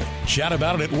today. Chat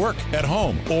About It at work, at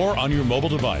home, or on your mobile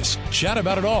device. Chat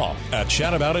About It all at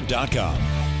chataboutit.com.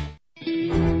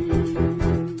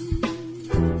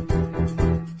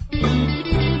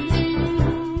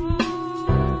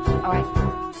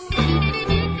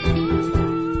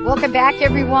 Welcome back,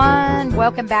 everyone.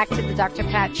 Welcome back to the Dr.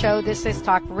 Pat Show. This is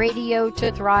Talk Radio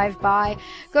to Thrive By.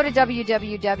 Go to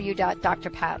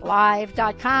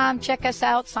www.drpatlive.com. Check us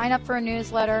out. Sign up for a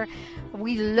newsletter.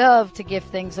 We love to give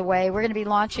things away. We're going to be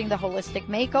launching the Holistic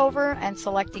Makeover and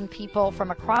selecting people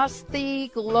from across the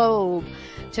globe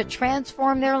to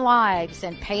transform their lives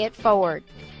and pay it forward.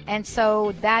 And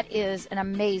so that is an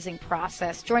amazing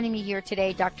process. Joining me here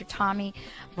today, Dr. Tomi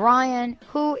Bryan,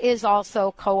 who is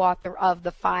also co-author of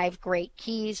The 5 Great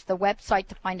Keys, the website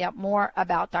to find out more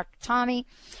about Dr. Tomi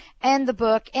and the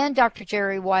book, and Dr.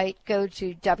 Jerry White. Go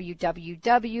to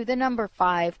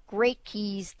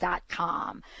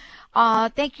www.5greatkeys.com.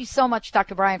 Thank you so much,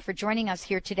 Dr. Bryan, for joining us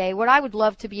here today. What I would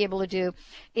love to be able to do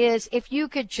is if you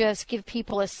could just give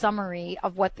people a summary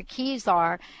of what the keys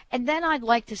are, and then I'd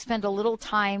like to spend a little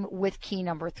time with key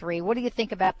number 3. What do you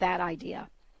think about that idea?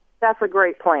 That's a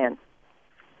great plan.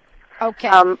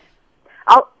 Okay.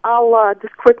 I'll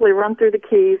just quickly run through the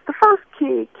keys. The first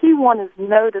key 1 is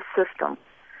know the system.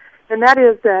 And that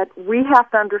is that we have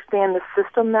to understand the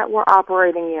system that we're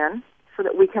operating in so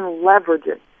that we can leverage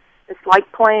it. It's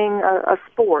like playing a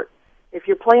sport. If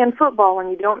you're playing football and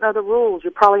you don't know the rules,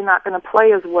 you're probably not going to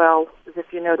play as well as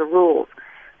if you know the rules.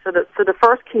 So the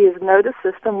first key is know the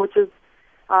system, which is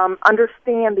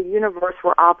understand the universe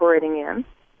we're operating in.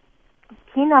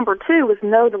 Key number 2 is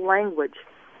know the language.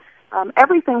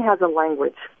 Everything has a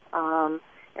language, and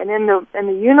in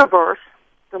the universe,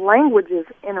 the language is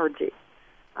energy,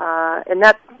 and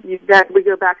that we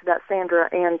go back to that Sandra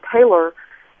Ann Taylor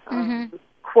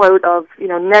quote of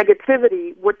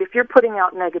negativity. If you're putting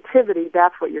out negativity,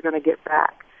 that's what you're going to get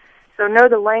back. So know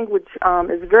the language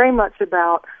is very much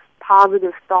about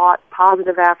positive thought,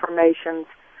 positive affirmations,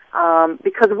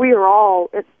 because we are all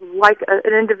like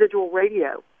an individual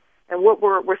radio. And what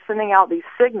we're sending out these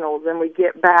signals, and we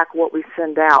get back what we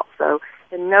send out. So,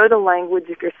 and know the language.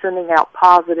 If you're sending out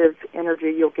positive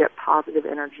energy, you'll get positive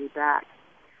energy back.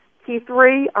 Key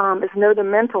 3 is know the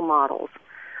mental models.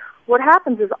 What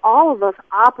happens is all of us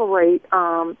operate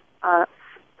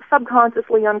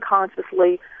subconsciously,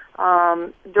 unconsciously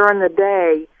during the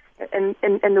day, and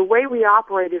the way we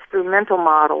operate is through mental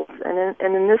models. And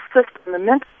in this system, the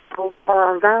mental models are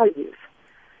our values,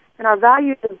 and our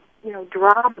values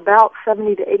drive about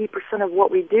 70 to 80% of what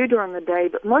we do during the day,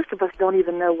 but most of us don't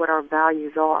even know what our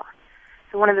values are.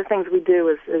 So one of the things we do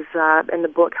is in the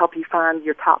book, help you find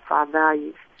your top 5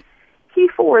 values. Key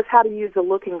 4 is how to use the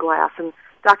looking glass. And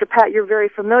Dr. Pat, you're very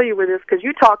familiar with this because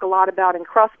you talk a lot about in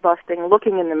crust busting,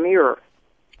 looking in the mirror.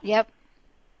 Yep.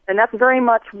 And that's very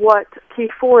much what Key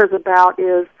 4 is about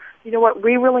is, you know what,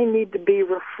 we really need to be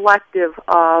reflective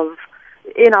of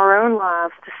in our own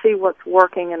lives to see what's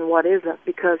working and what isn't,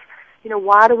 because, you know,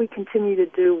 why do we continue to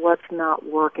do what's not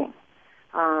working?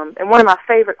 And one of my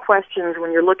favorite questions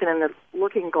when you're looking in the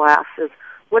looking glass is,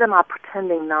 what am I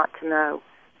pretending not to know?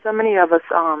 So many of us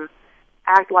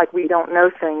act like we don't know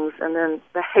things and then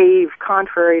behave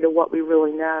contrary to what we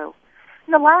really know.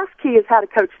 And the last key is how to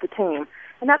coach the team.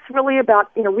 And that's really about,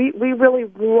 you know, we really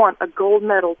want a gold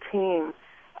medal team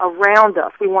around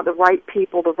us. We want the right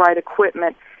people, the right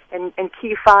equipment. And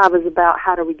Key 5 is about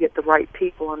how do we get the right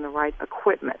people and the right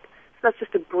equipment. So that's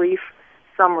just a brief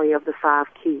summary of the 5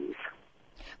 keys.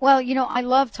 Well, you know, I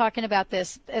love talking about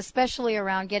this, especially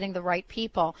around getting the right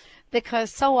people,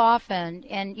 because so often,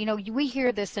 and, you know, we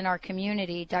hear this in our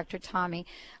community, Dr. Tomi,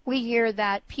 we hear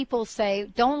that people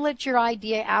say, don't let your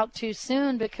idea out too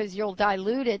soon because you'll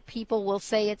dilute it. People will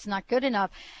say it's not good enough.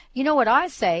 You know what I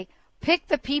say? Pick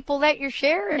the people that you're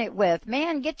sharing it with.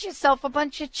 Man, get yourself a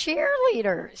bunch of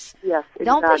cheerleaders. Yes, exactly.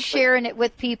 Don't be sharing it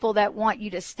with people that want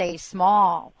you to stay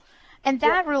small. And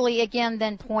that really, again,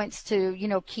 then points to, you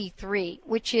know, Key 3,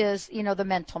 which is, you know, the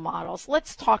mental models.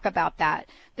 Let's talk about that,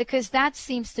 because that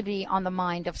seems to be on the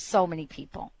mind of so many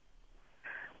people.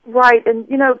 Right. And,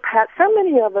 you know, Pat, so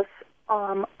many of us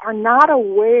are not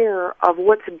aware of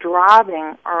what's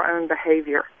driving our own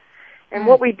behavior. And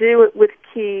what we do with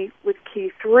Key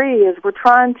 3 is we're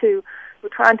trying to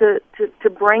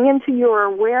bring into your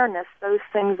awareness those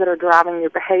things that are driving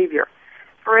your behavior.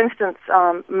 For instance,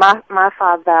 my top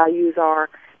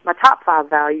 5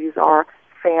 values are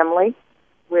family,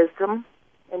 wisdom,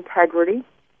 integrity,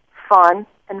 fun,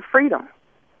 and freedom.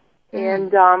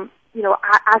 And, you know,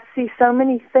 I see so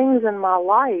many things in my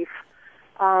life.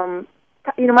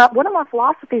 You know, one of my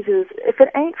philosophies is, if it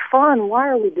ain't fun, why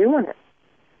are we doing it?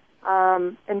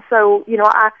 And so, you know,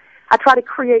 I try to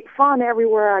create fun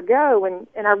everywhere I go,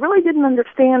 and I really didn't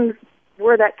understand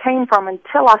where that came from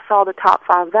until I saw the top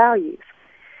 5 values.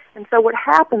 And so what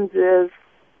happens is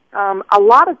a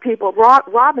lot of people,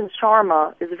 Robin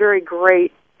Sharma is very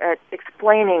great at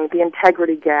explaining the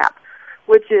integrity gap,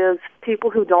 which is people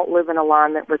who don't live in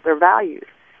alignment with their values.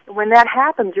 And when that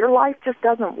happens, your life just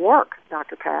doesn't work,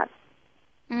 Dr. Pat.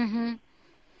 Mm-hmm.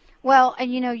 Well,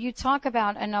 and, you know, you talk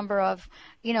about a number of,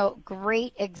 you know,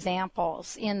 great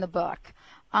examples in the book.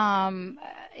 I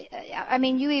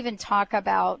mean, you even talk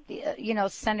about, you know,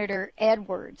 Senator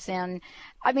Edwards. And,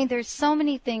 I mean, there's so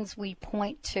many things we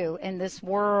point to in this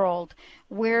world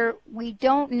where we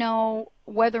don't know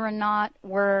whether or not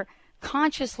we're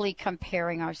consciously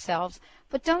comparing ourselves.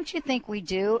 But don't you think we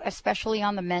do, especially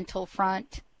on the mental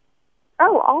front?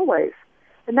 Oh, always.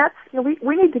 And that's, you know,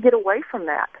 we need to get away from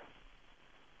that.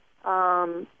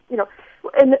 You know,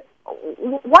 and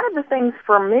one of the things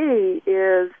for me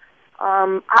is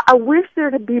I wish there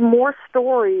to be more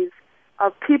stories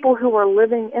of people who are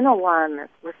living in alignment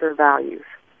with their values.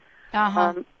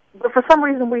 But for some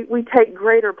reason, we take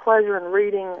greater pleasure in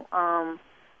reading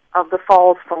of the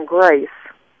falls from grace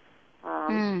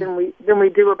than we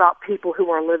do about people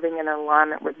who are living in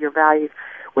alignment with your values.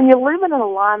 When you live in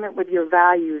alignment with your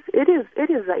values, it is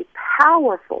a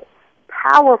powerful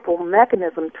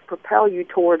mechanism to propel you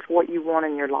towards what you want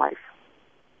in your life.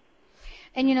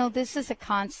 And, you know, this is a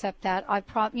concept that I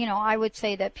would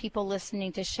say that people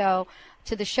listening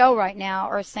to the show right now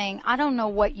are saying, I don't know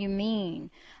what you mean.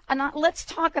 And let's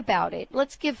talk about it.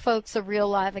 Let's give folks a real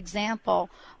live example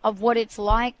of what it's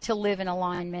like to live in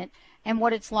alignment and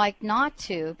what it's like not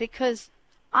to, because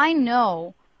I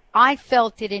know I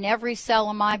felt it in every cell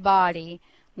of my body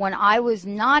when I was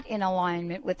not in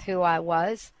alignment with who I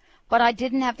was, but I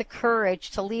didn't have the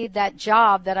courage to leave that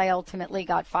job that I ultimately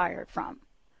got fired from.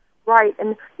 Right,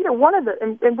 and you know,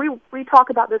 and we talk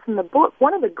about this in the book.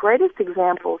 One of the greatest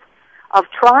examples of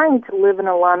trying to live in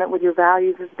alignment with your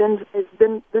values has been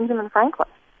Benjamin Franklin.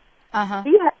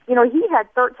 He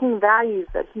had 13 values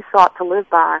that he sought to live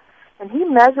by, and he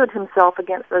measured himself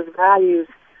against those values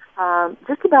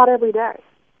just about every day.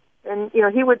 And you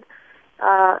know, he would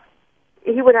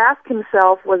ask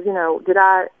himself, did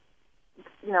I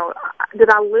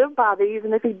live by these?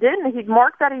 And if he didn't, he'd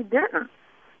mark that he didn't.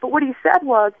 But what he said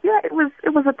was, it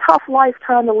was a tough life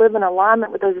trying to live in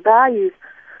alignment with those values.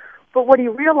 But what he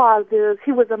realized is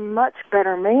he was a much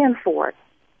better man for it.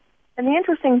 And the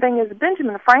interesting thing is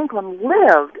Benjamin Franklin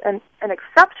lived an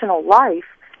exceptional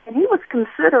life, and he was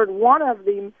considered one of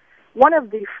the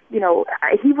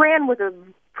he ran with a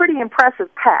pretty impressive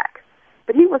pack,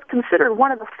 but he was considered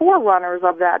one of the forerunners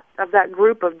of that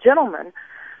group of gentlemen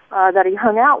that he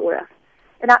hung out with.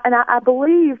 And I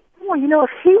believe, if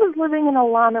he was living in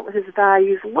alignment with his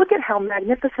values, look at how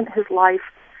magnificent his life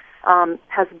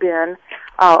has been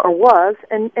or was,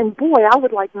 and boy, I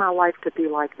would like my life to be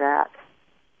like that.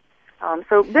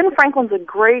 So Ben Franklin's a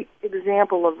great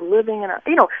example of living in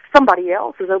somebody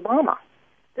else is Obama.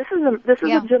 This is a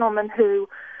gentleman who,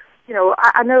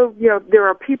 I know, there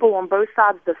are people on both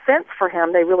sides of the fence for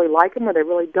him. They really like him or they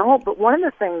really don't. But one of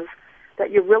the things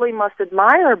that you really must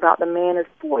admire about the man is,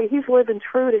 boy, he's living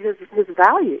true to his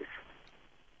values.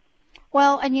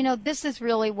 Well, and this is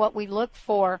really what we look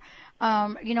for.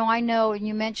 I know, and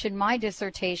you mentioned my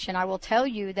dissertation. I will tell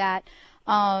you that,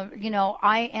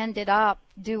 I ended up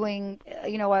doing,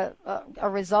 a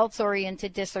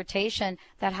results-oriented dissertation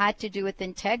that had to do with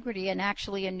integrity and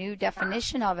actually a new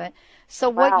definition of it. So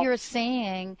what you're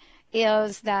saying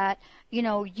is that,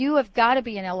 you have got to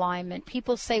be in alignment.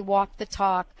 People say walk the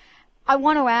talk. I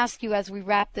want to ask you as we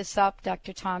wrap this up,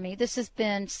 Dr. Tomi, this has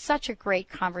been such a great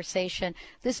conversation.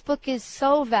 This book is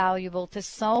so valuable to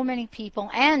so many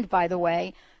people and, by the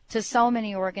way, to so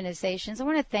many organizations. I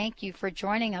want to thank you for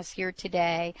joining us here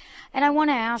today. And I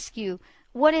want to ask you,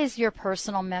 what is your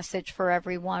personal message for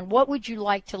everyone? What would you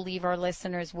like to leave our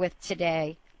listeners with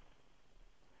today?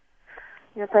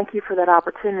 Thank you for that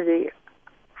opportunity.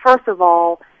 First of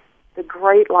all, the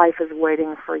great life is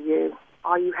waiting for you.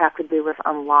 All you have to do is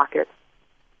unlock it.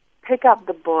 Pick up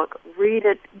the book, read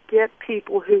it, get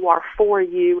people who are for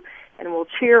you and will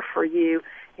cheer for you,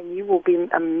 and you will be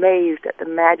amazed at the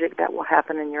magic that will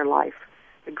happen in your life.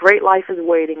 The great life is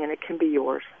waiting, and it can be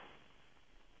yours.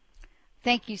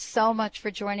 Thank you so much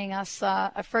for joining us.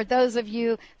 For those of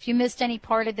you, if you missed any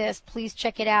part of this, please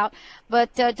check it out.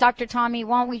 But, Dr. Tomi,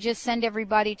 why don't we just send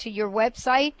everybody to your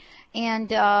website,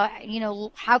 and,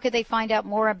 how could they find out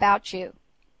more about you?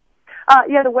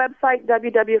 The website,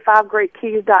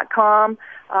 www.5greatkeys.com,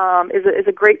 is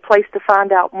a great place to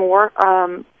find out more.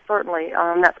 Certainly,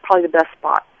 that's probably the best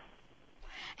spot.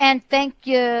 And thank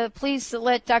you. Please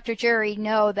let Dr. Jerry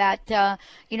know that,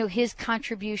 his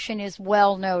contribution is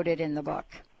well noted in the book.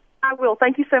 I will.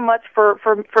 Thank you so much for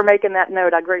making that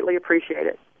note. I greatly appreciate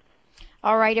it.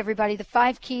 All right, everybody, the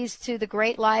 5 keys to the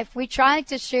great life. We tried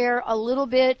to share a little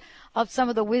bit of some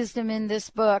of the wisdom in this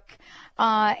book,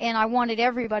 and I wanted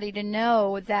everybody to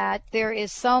know that there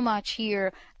is so much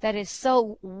here that is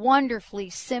so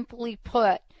wonderfully simply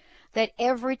put that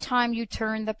every time you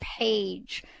turn the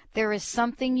page, there is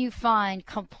something you find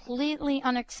completely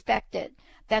unexpected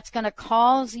that's going to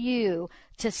cause you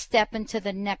to step into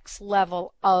the next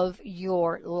level of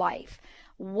your life.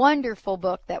 Wonderful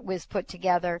book that was put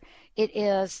together. It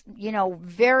is,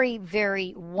 very,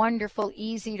 very wonderful,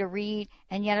 easy to read,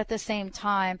 and yet at the same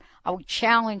time, I would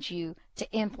challenge you to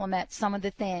implement some of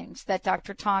the things that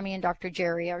Dr. Tomi and Dr.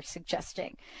 Jerry are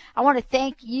suggesting. I want to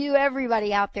thank you,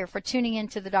 everybody out there, for tuning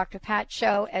into the Dr. Pat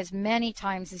Show as many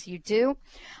times as you do.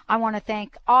 I want to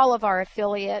thank all of our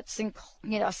affiliates, and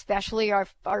especially our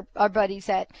buddies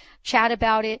at Chat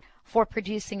About It, for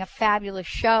producing a fabulous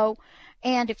show.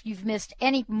 And if you've missed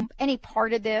any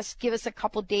part of this, give us a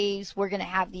couple days. We're going to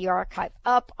have the archive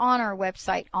up on our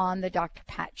website on the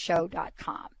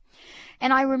drpatshow.com.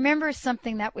 And I remember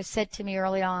something that was said to me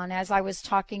early on as I was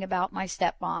talking about my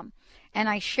stepmom. And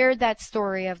I shared that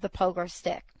story of the pogo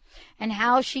stick and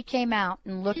how she came out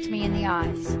and looked me in the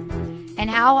eyes and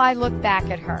how I looked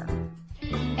back at her.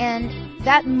 And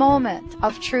that moment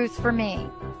of truth for me,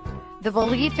 the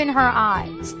belief in her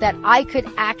eyes that I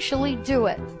could actually do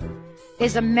it,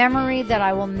 is a memory that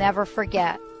I will never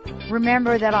forget.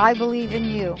 Remember that I believe in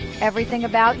you, everything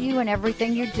about you and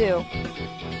everything you do.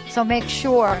 So make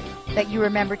sure that you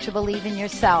remember to believe in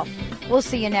yourself. We'll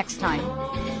see you next time.